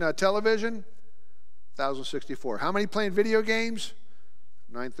watching television? 1,064. How many playing video games?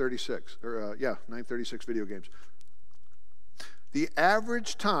 936. 936 video games. The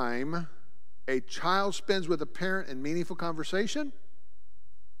average time a child spends with a parent in meaningful conversation?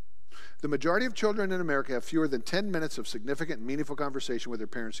 The majority of children in America have fewer than 10 minutes of significant and meaningful conversation with their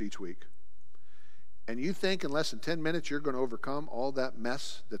parents each week. And you think in less than 10 minutes you're going to overcome all that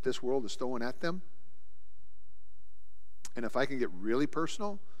mess that this world is throwing at them? And if I can get really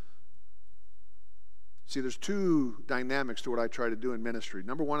personal, see, there's two dynamics to what I try to do in ministry.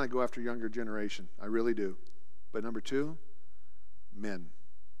 Number one, I go after younger generation. I really do. But number two, men.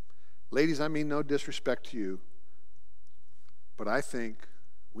 Ladies, I mean no disrespect to you, but I think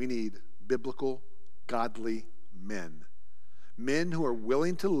we need biblical, godly men. Men who are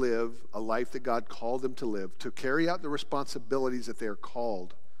willing to live a life that God called them to live, to carry out the responsibilities that they are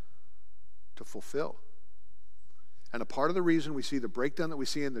called to fulfill. And a part of the reason we see the breakdown that we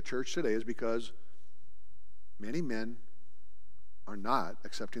see in the church today is because many men are not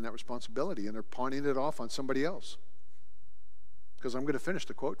accepting that responsibility, and they're pawning it off on somebody else. Because I'm going to finish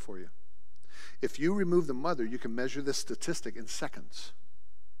the quote for you. If you remove the mother, you can measure this statistic in seconds.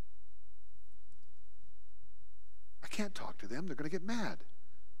 I can't talk to them. They're going to get mad.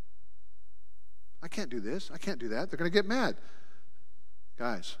 I can't do this. I can't do that. They're going to get mad.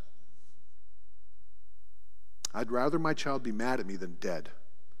 Guys, I'd rather my child be mad at me than dead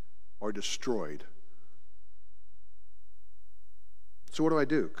or destroyed. So what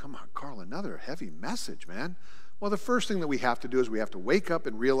do? Come on, Carl, another heavy message, man. Well, the first thing that we have to do is we have to wake up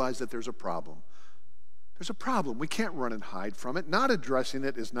and realize that there's a problem. There's a problem. We can't run and hide from it. Not addressing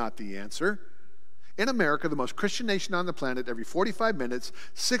it is not the answer. In America, the most Christian nation on the planet, every 45 minutes,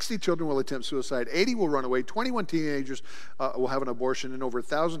 60 children will attempt suicide, 80 will run away, 21 teenagers will have an abortion, and over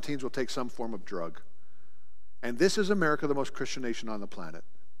 1,000 teens will take some form of drug. And this is America, the most Christian nation on the planet.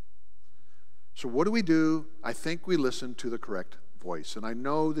 So what do? I think we listen to the correct voice. And I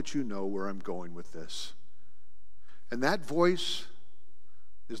know that you know where I'm going with this. And that voice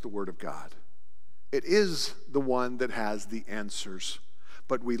is the Word of God. It is the one that has the answers.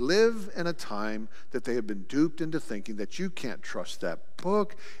 But we live in a time that they have been duped into thinking that you can't trust that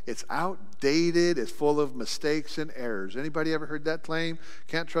book. It's outdated. It's full of mistakes and errors. Anybody ever heard that claim?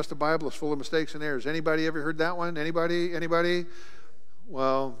 Can't trust the Bible. It's full of mistakes and errors. Anybody ever heard that one? Anybody?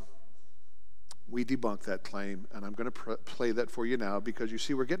 Well, we debunk that claim, and I'm going to play that for you now because you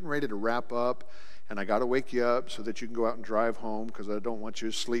see we're getting ready to wrap up, and I got to wake you up so that you can go out and drive home because I don't want you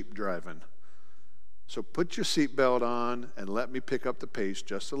to sleep driving. So put your seatbelt on and let me pick up the pace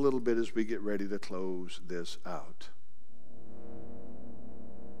just a little bit as we get ready to close this out.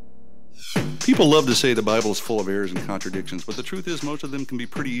 People love to say the Bible is full of errors and contradictions, but the truth is most of them can be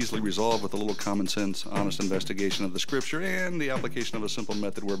pretty easily resolved with a little common sense, honest investigation of the Scripture, and the application of a simple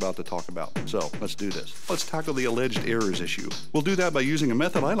method we're about to talk about. So, let's do this. Let's tackle the alleged errors issue. We'll do that by using a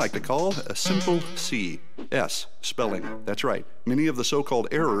method I like to call a simple C. S. Spelling. That's right. Many of the so-called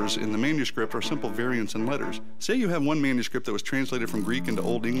errors in the manuscript are simple variants in letters. Say you have one manuscript that was translated from Greek into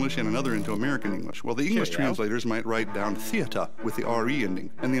Old English and another into American English. Well, the English translators might write down theater with the RE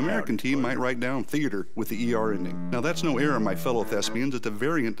ending, and the American team might write down theater with the ER ending. Now that's no error, my fellow thespians, it's a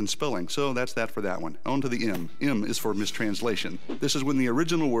variant in spelling, so that's that for that one. On to the M. M is for mistranslation. This is when the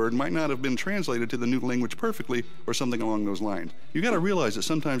original word might not have been translated to the new language perfectly, or something along those lines. You gotta realize that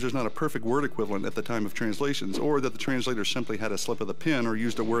sometimes there's not a perfect word equivalent at the time of translations, or that the translator simply had a slip of the pen or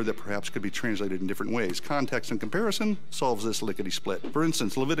used a word that perhaps could be translated in different ways. Context and comparison solves this lickety-split. For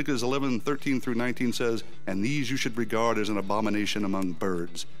instance, Leviticus 11:13 through 19 says, "And these you should regard as an abomination among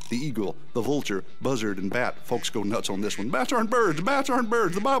birds. The eagle, the vulture, buzzard, and bat." Folks go nuts on this one. Bats aren't birds. Bats aren't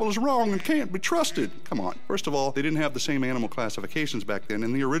birds. The Bible is wrong and can't be trusted. Come on. First of all, they didn't have the same animal classifications back then,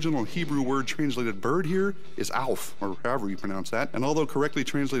 and the original Hebrew word translated bird here is alf, or however you pronounce that. And although correctly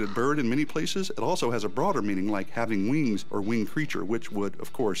translated bird in many places, it also has a broader meaning like having wings or winged creature, which would,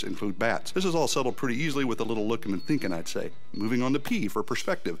 of course, include bats. This is all settled pretty easily with a little looking and thinking, I'd say. Moving on to P for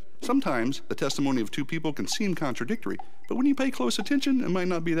perspective. Sometimes the testimony of two people can seem contradictory, but when you pay close attention, it might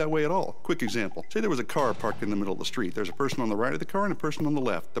not be that way at all. Quick example. Say there was a car parked in the middle of the street. There's a person on the right of the car and a person on the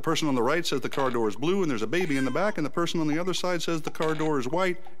left. The person on the right says the car door is blue and there's a baby in the back, and the person on the other side says the car door is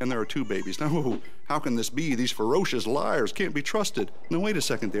white and there are two babies. Now, how can this be? These ferocious liars can't be trusted. Now, wait a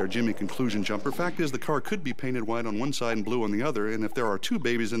second there, Jimmy Conclusion Jumper. Fact is, the car could be painted white on one side and blue on the other, and if there are two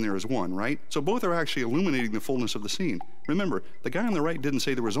babies, then there is one, right? So both are actually illuminating the fullness of the scene. Remember, the guy on the right didn't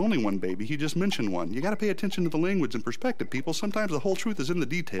say there was only one baby, he just mentioned one. You gotta pay attention to the language and perspective, people. Sometimes the whole truth is in the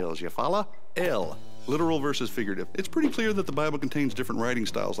details, you follow? L. Literal versus figurative. It's pretty clear that the Bible contains different writing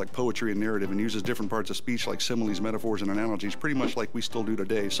styles like poetry and narrative, and uses different parts of speech like similes, metaphors, and analogies, pretty much like we still do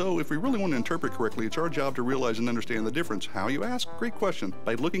today. So if we really want to interpret correctly, it's our job to realize and understand the difference. How, you ask? Great question.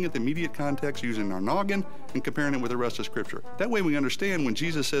 By looking at the immediate context, using our noggin, and comparing it with the rest of Scripture. That way we understand when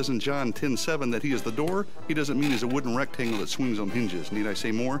Jesus says in John 10:7 that he is the door, he doesn't mean he's a wooden rectangle that swings on hinges. Need I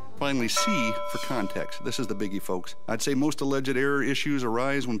say more? Finally, C for context. This is the biggie, folks. I'd say most alleged error issues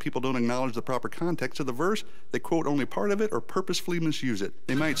arise when people don't acknowledge the proper context context of the verse, they quote only part of it or purposefully misuse it.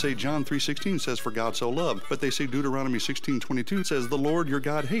 They might say John 3:16 says, for God so loved, but they say Deuteronomy 16:22 says, the Lord your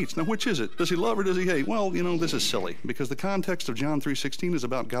God hates. Now, which is it? Does he love or does he hate? Well, you know, this is silly, because the context of John 3:16 is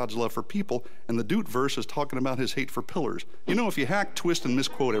about God's love for people, and the Deut verse is talking about his hate for pillars. You know, if you hack, twist, and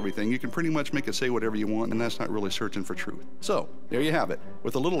misquote everything, you can pretty much make it say whatever you want, and that's not really searching for truth. So, there you have it.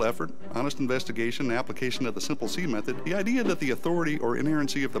 With a little effort, honest investigation, and application of the simple C method, the idea that the authority or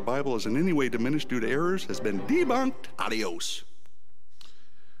inerrancy of the Bible is in any way diminished due to errors has been debunked. Adios.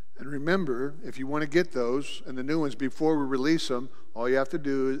 And remember, if you want to get those and the new ones before we release them, all you have to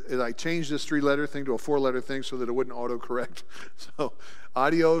do is I changed this 3-letter thing to a 4-letter thing so that it wouldn't autocorrect. So,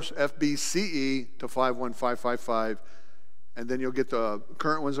 adios, FBCE to 51555. And then you'll get the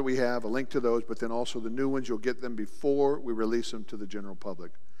current ones that we have, a link to those, but then also the new ones, you'll get them before we release them to the general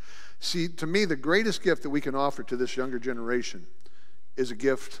public. See, to me, the greatest gift that we can offer to this younger generation is a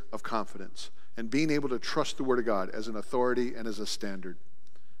gift of confidence and being able to trust the Word of God as an authority and as a standard.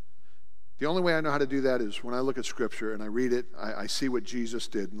 The only way I know how to do that is when I look at Scripture and I read it, I see what Jesus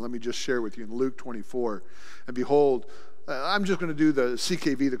did. And let me just share with you in Luke 24. And behold, I'm just going to do the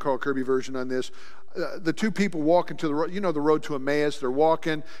CKV, the Carl Kerby version on this. The two people walk into the road, you know, the road to Emmaus. They're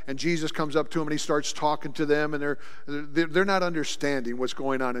walking, and Jesus comes up to them, and he starts talking to them, and they're not understanding what's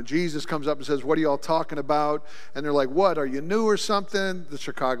going on. And Jesus comes up and says, what are y'all talking about? And they're like, what, are you new or something? The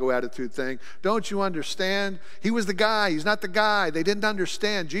Chicago attitude thing. Don't you understand? He was the guy. He's not the guy. They didn't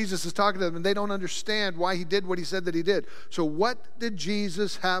understand. Jesus is talking to them, and they don't understand why he did what he said that he did. So what did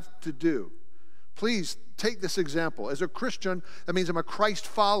Jesus have to do? Please take this example. As a Christian, that means I'm a Christ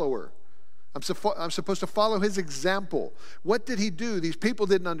follower. I'm supposed to follow his example. What did he do? These people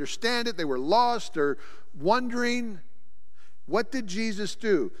didn't understand it. They were lost or wondering. What did Jesus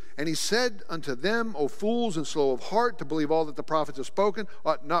do? And he said unto them, O fools and slow of heart, to believe all that the prophets have spoken.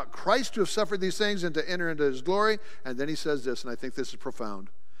 Ought not Christ to have suffered these things and to enter into his glory? And then he says this, and I think this is profound.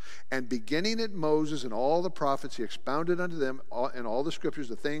 And beginning at Moses and all the prophets, he expounded unto them in all the scriptures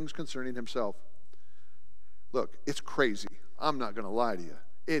the things concerning himself. Look, it's crazy. I'm not going to lie to you.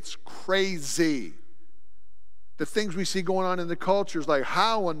 It's crazy. The things we see going on in the culture is like,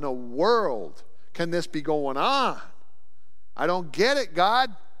 how in the world can this be going on? I don't get it,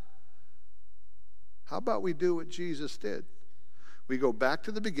 God. How about we do what Jesus did? We go back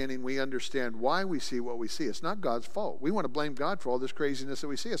to the beginning. We understand why we see what we see. It's not God's fault. We want to blame God for all this craziness that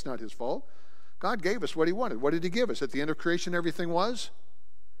we see. It's not his fault. God gave us what he wanted. What did he give us? At the end of creation, everything was?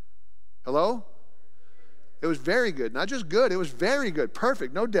 Hello? It was very good. Not just good, it was very good.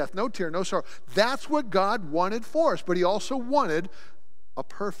 Perfect. No death, no tear, no sorrow. That's what God wanted for us. But he also wanted a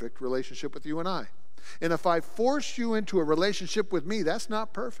perfect relationship with you and I. And if I force you into a relationship with me, that's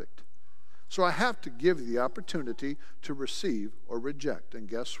not perfect. So I have to give you the opportunity to receive or reject. And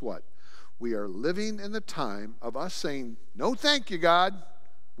guess what? We are living in the time of us saying, no thank you, God.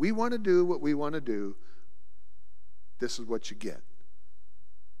 We want to do what we want to do. This is what you get.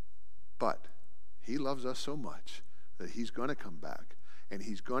 But he loves us so much that he's going to come back and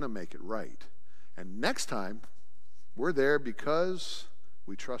he's going to make it right. And next time, we're there because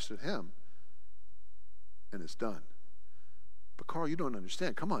we trusted him and it's done. But Carl, you don't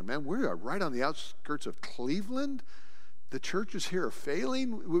understand. Come on, man. We are right on the outskirts of Cleveland. The churches here are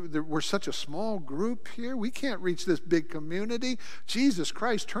failing. We're such a small group here. We can't reach this big community. Jesus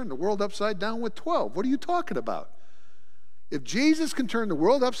Christ turned the world upside down with 12. What are you talking about? If Jesus can turn the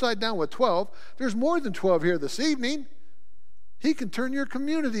world upside down with 12, there's more than 12 here this evening. He can turn your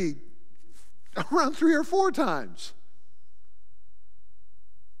community around 3 or 4 times.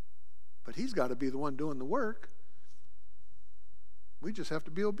 But he's got to be the one doing the work. We just have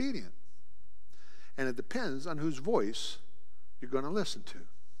to be obedient. And it depends on whose voice you're going to listen to.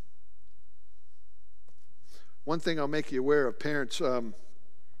 One thing I'll make you aware of, parents, I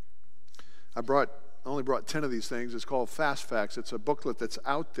only brought 10 of these things. It's called Fast Facts. It's a booklet that's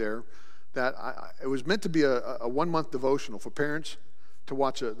out there that it was meant to be a 1-month devotional for parents to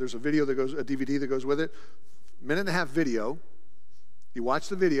watch. There's a video that goes, a DVD that goes with it, 1.5 minute video. You watch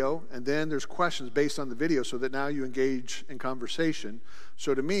the video, and then there's questions based on the video so that now you engage in conversation.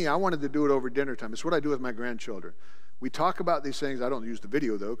 So to me, I wanted to do it over dinner time. It's what I do with my grandchildren. We talk about these things. I don't use the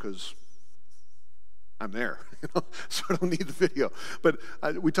video, though, because I'm there, so I don't need the video. But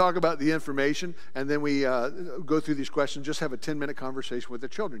we talk about the information, and then we go through these questions, just have a 10-minute conversation with the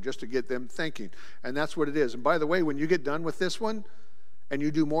children just to get them thinking. And that's what it is. And by the way, when you get done with this one and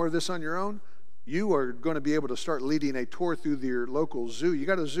you do more of this on your own, you are going to be able to start leading a tour through your local zoo. You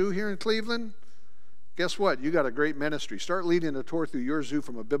got a zoo here in Cleveland? Guess what? You got a great ministry. Start leading a tour through your zoo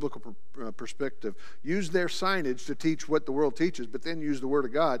from a biblical perspective. Use their signage to teach what the world teaches, but then use the Word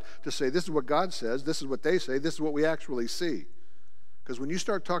of God to say, this is what God says, this is what they say, this is what we actually see. Because when you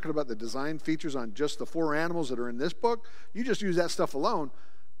start talking about the design features on just the 4 animals that are in this book, you just use that stuff alone,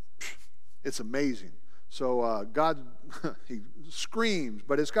 it's amazing. So God, he screams,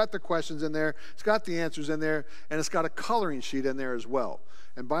 but it's got the questions in there, it's got the answers in there, and it's got a coloring sheet in there as well.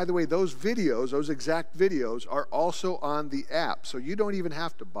 And by the way, those videos, those exact videos, are also on the app. So you don't even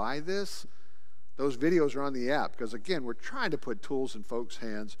have to buy this. Those videos are on the app because, again, we're trying to put tools in folks'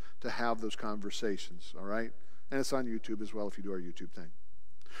 hands to have those conversations, all right? And it's on YouTube as well if you do our YouTube thing.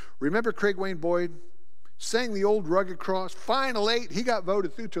 Remember Craig Wayne Boyd sang the old rugged cross, Final 8. He got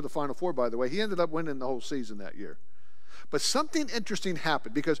voted through to the Final 4, by the way. He ended up winning the whole season that year. But something interesting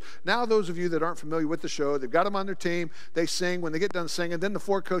happened because now those of you that aren't familiar with the show, they've got them on their team, they sing. When they get done singing, then the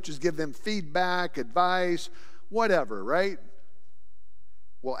 4 coaches give them feedback, advice, whatever, right?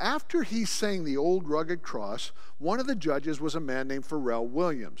 Well, after he sang the old rugged cross, one of the judges was a man named Pharrell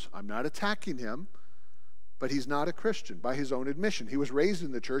Williams. I'm not attacking him, but he's not a Christian by his own admission. He was raised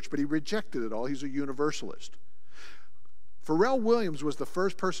in the church, but he rejected it all. He's a universalist. Pharrell Williams was the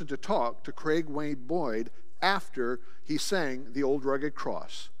first person to talk to Craig Wayne Boyd after he sang the old rugged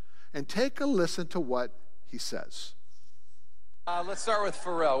cross. And take a listen to what he says. Let's start with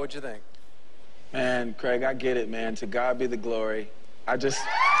Pharrell. What'd you think? Man, Craig, I get it, man. To God be the glory. Amen.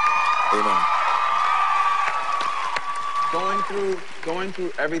 Going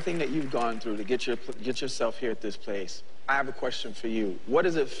through everything that you've gone through to get yourself here at this place, I have a question for you. What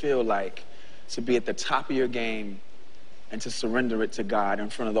does it feel like to be at the top of your game and to surrender it to God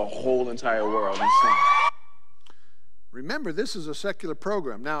in front of the whole entire world and sing? Remember, this is a secular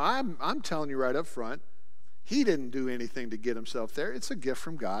program. Now, I'm telling you right up front, he didn't do anything to get himself there. It's a gift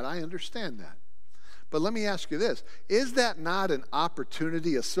from God. I understand that. But let me ask you this. Is that not an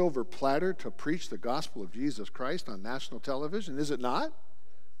opportunity, a silver platter, to preach the gospel of Jesus Christ on national television? Is it not?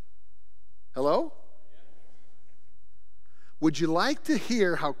 Hello? Would you like to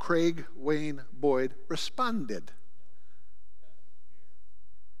hear how Craig Wayne Boyd responded?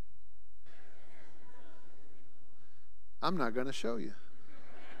 I'm not going to show you.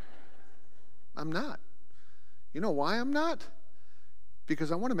 I'm not. You know why I'm not?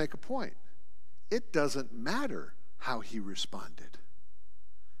 Because I want to make a point. It doesn't matter how he responded.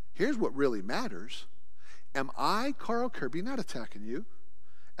 Here's what really matters. Am I, Carl Kerby, not attacking you,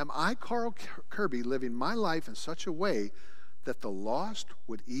 am I, Carl Kerby, living my life in such a way that the lost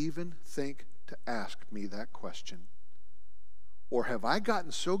would even think to ask me that question? Or have I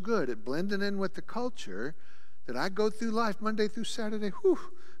gotten so good at blending in with the culture that I go through life Monday through Saturday,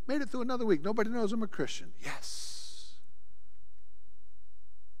 made it through another week. Nobody knows I'm a Christian. Yes.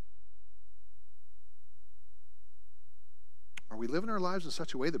 Are we living our lives in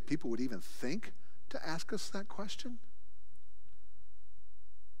such a way that people would even think to ask us that question?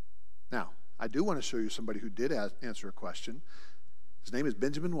 Now, I do want to show you somebody who did answer a question. His name is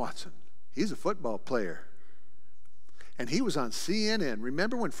Benjamin Watson. He's a football player. And he was on CNN.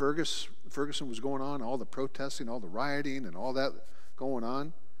 Remember when Ferguson was going on, all the protesting, all the rioting, and all that going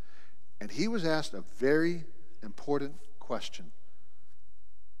on? And he was asked a very important question.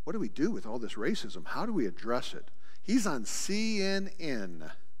 What do we do with all this racism? How do we address it? He's on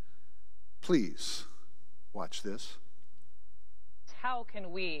CNN. Please watch this. How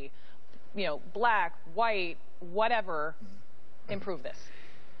can we, black, white, whatever, improve this?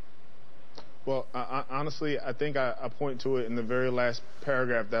 Well, honestly, I think I point to it in the very last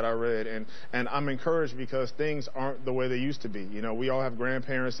paragraph that I read, and I'm encouraged because things aren't the way they used to be. We all have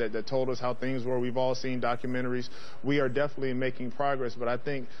grandparents that told us how things were. We've all seen documentaries. We are definitely making progress, but I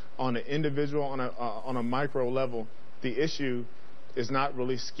think on an individual, on a micro level, the issue is not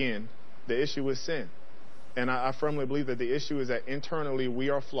really skin. The issue is sin. And I firmly believe that the issue is that internally we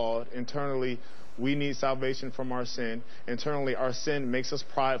are flawed. Internally we need salvation from our sin. Internally our sin makes us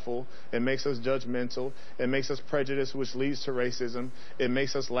prideful. It makes us judgmental. It makes us prejudiced, which leads to racism. It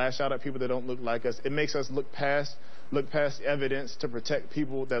makes us lash out at people that don't look like us. It makes us look past evidence to protect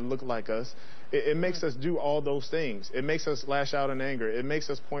people that look like us. It makes us do all those things. It makes us lash out in anger. It makes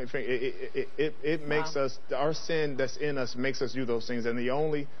us point fingers. It makes us, our sin that's in us makes us do those things. And the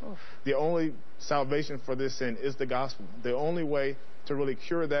only salvation for this sin is the gospel. The only way to really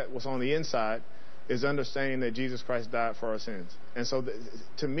cure that what's on the inside is understanding that Jesus Christ died for our sins. And so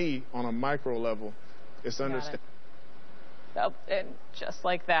to me, on a micro level, it's understanding. Oh, and just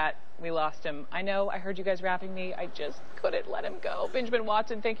like that, we lost him. I know, I heard you guys rapping me. I just couldn't let him go. Benjamin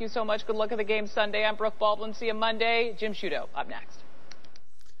Watson, thank you so much. Good luck at the game Sunday. I'm Brooke Baldwin. See you Monday. Jim Sciutto up next.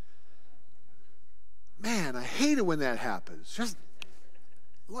 Man, I hate it when that happens.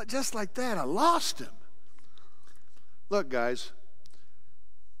 Just like that, I lost him. Look, guys,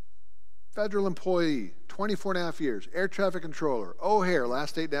 federal employee, 24 and a half years, air traffic controller, O'Hare,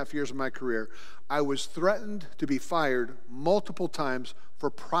 last 8.5 years of my career. I was threatened to be fired multiple times for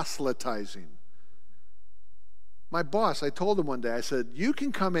proselytizing. My boss, I told him one day, I said, you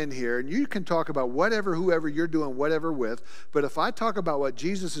can come in here and you can talk about whatever, whoever you're doing whatever with, but if I talk about what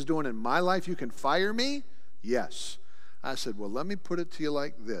Jesus is doing in my life, you can fire me? Yes. I said, well, let me put it to you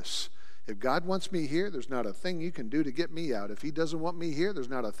like this. If God wants me here, there's not a thing you can do to get me out. If he doesn't want me here, there's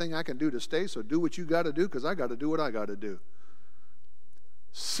not a thing I can do to stay, so do what you got to do because I got to do what I got to do.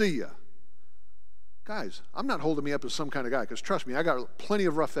 See ya. Guys, I'm not holding me up as some kind of guy because trust me, I got plenty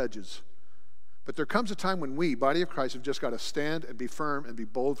of rough edges. But there comes a time when we, body of Christ, have just got to stand and be firm and be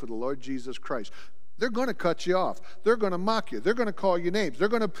bold for the Lord Jesus Christ. They're going to cut you off. They're going to mock you. They're going to call you names. They're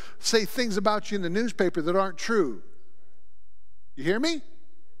going to say things about you in the newspaper that aren't true. You hear me?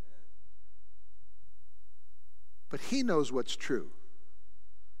 But he knows what's true.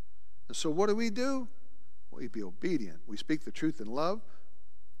 And so what do? We be obedient. We speak the truth in love.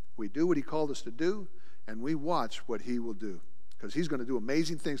 We do what he called us to do, and we watch what he will do. Because he's going to do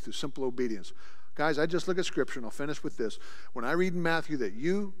amazing things through simple obedience. Guys, I just look at Scripture, and I'll finish with this. When I read in Matthew that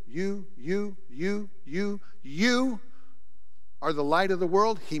you are the light of the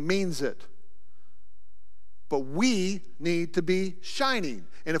world, he means it. But we need to be shining.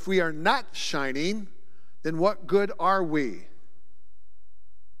 And if we are not shining, then what good are we?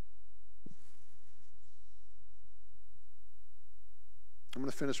 I'm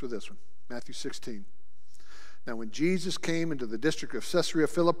going to finish with this one. Matthew 16. Now, when Jesus came into the district of Caesarea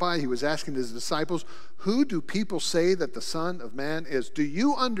Philippi, he was asking his disciples, who do people say that the Son of Man is? Do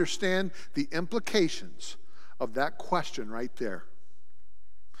you understand the implications of that question right there?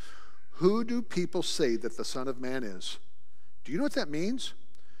 Who do people say that the Son of Man is? Do you know what that means?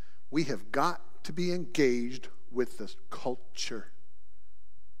 We have got to be engaged with the culture,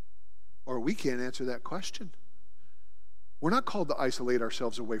 or we can't answer that question. We're not called to isolate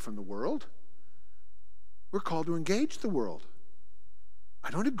ourselves away from the world. We're called to engage the world. I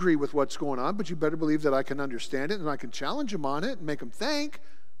don't agree with what's going on, but you better believe that I can understand it and I can challenge them on it and make them think.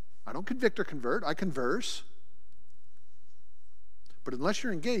 I don't convict or convert, I converse. But unless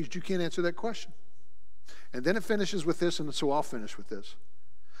you're engaged, you can't answer that question. And then it finishes with this, and so I'll finish with this.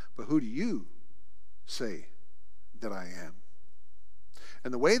 But who do you say that I am?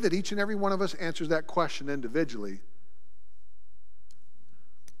 And the way that each and every one of us answers that question individually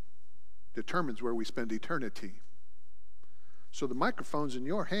determines where we spend eternity. So the microphone's in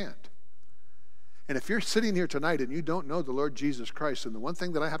your hand. And if you're sitting here tonight and you don't know the Lord Jesus Christ, then the one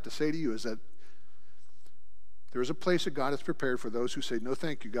thing that I have to say to you is that there is a place that God has prepared for those who say, no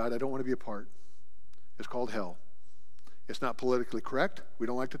thank you, God, I don't want to be a part. It's called hell. It's not politically correct. We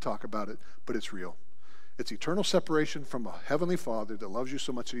don't like to talk about it, but it's real. It's eternal separation from a heavenly Father that loves you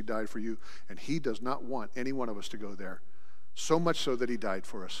so much that he died for you, and he does not want any one of us to go there, so much so that he died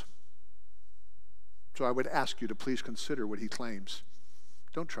for us. So I would ask you to please consider what he claims.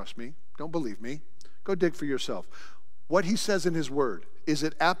 Don't trust me. Don't believe me. Go dig for yourself. What he says in his word, is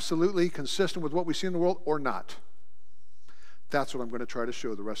it absolutely consistent with what we see in the world or not? That's what I'm going to try to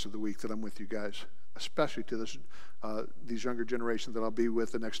show the rest of the week that I'm with you guys, especially to these younger generations that I'll be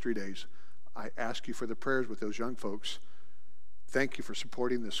with the next 3 days. I ask you for the prayers with those young folks. Thank you for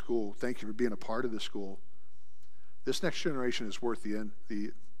supporting this school. Thank you for being a part of this school. This next generation is worth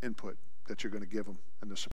the input that you're going to give them and the support.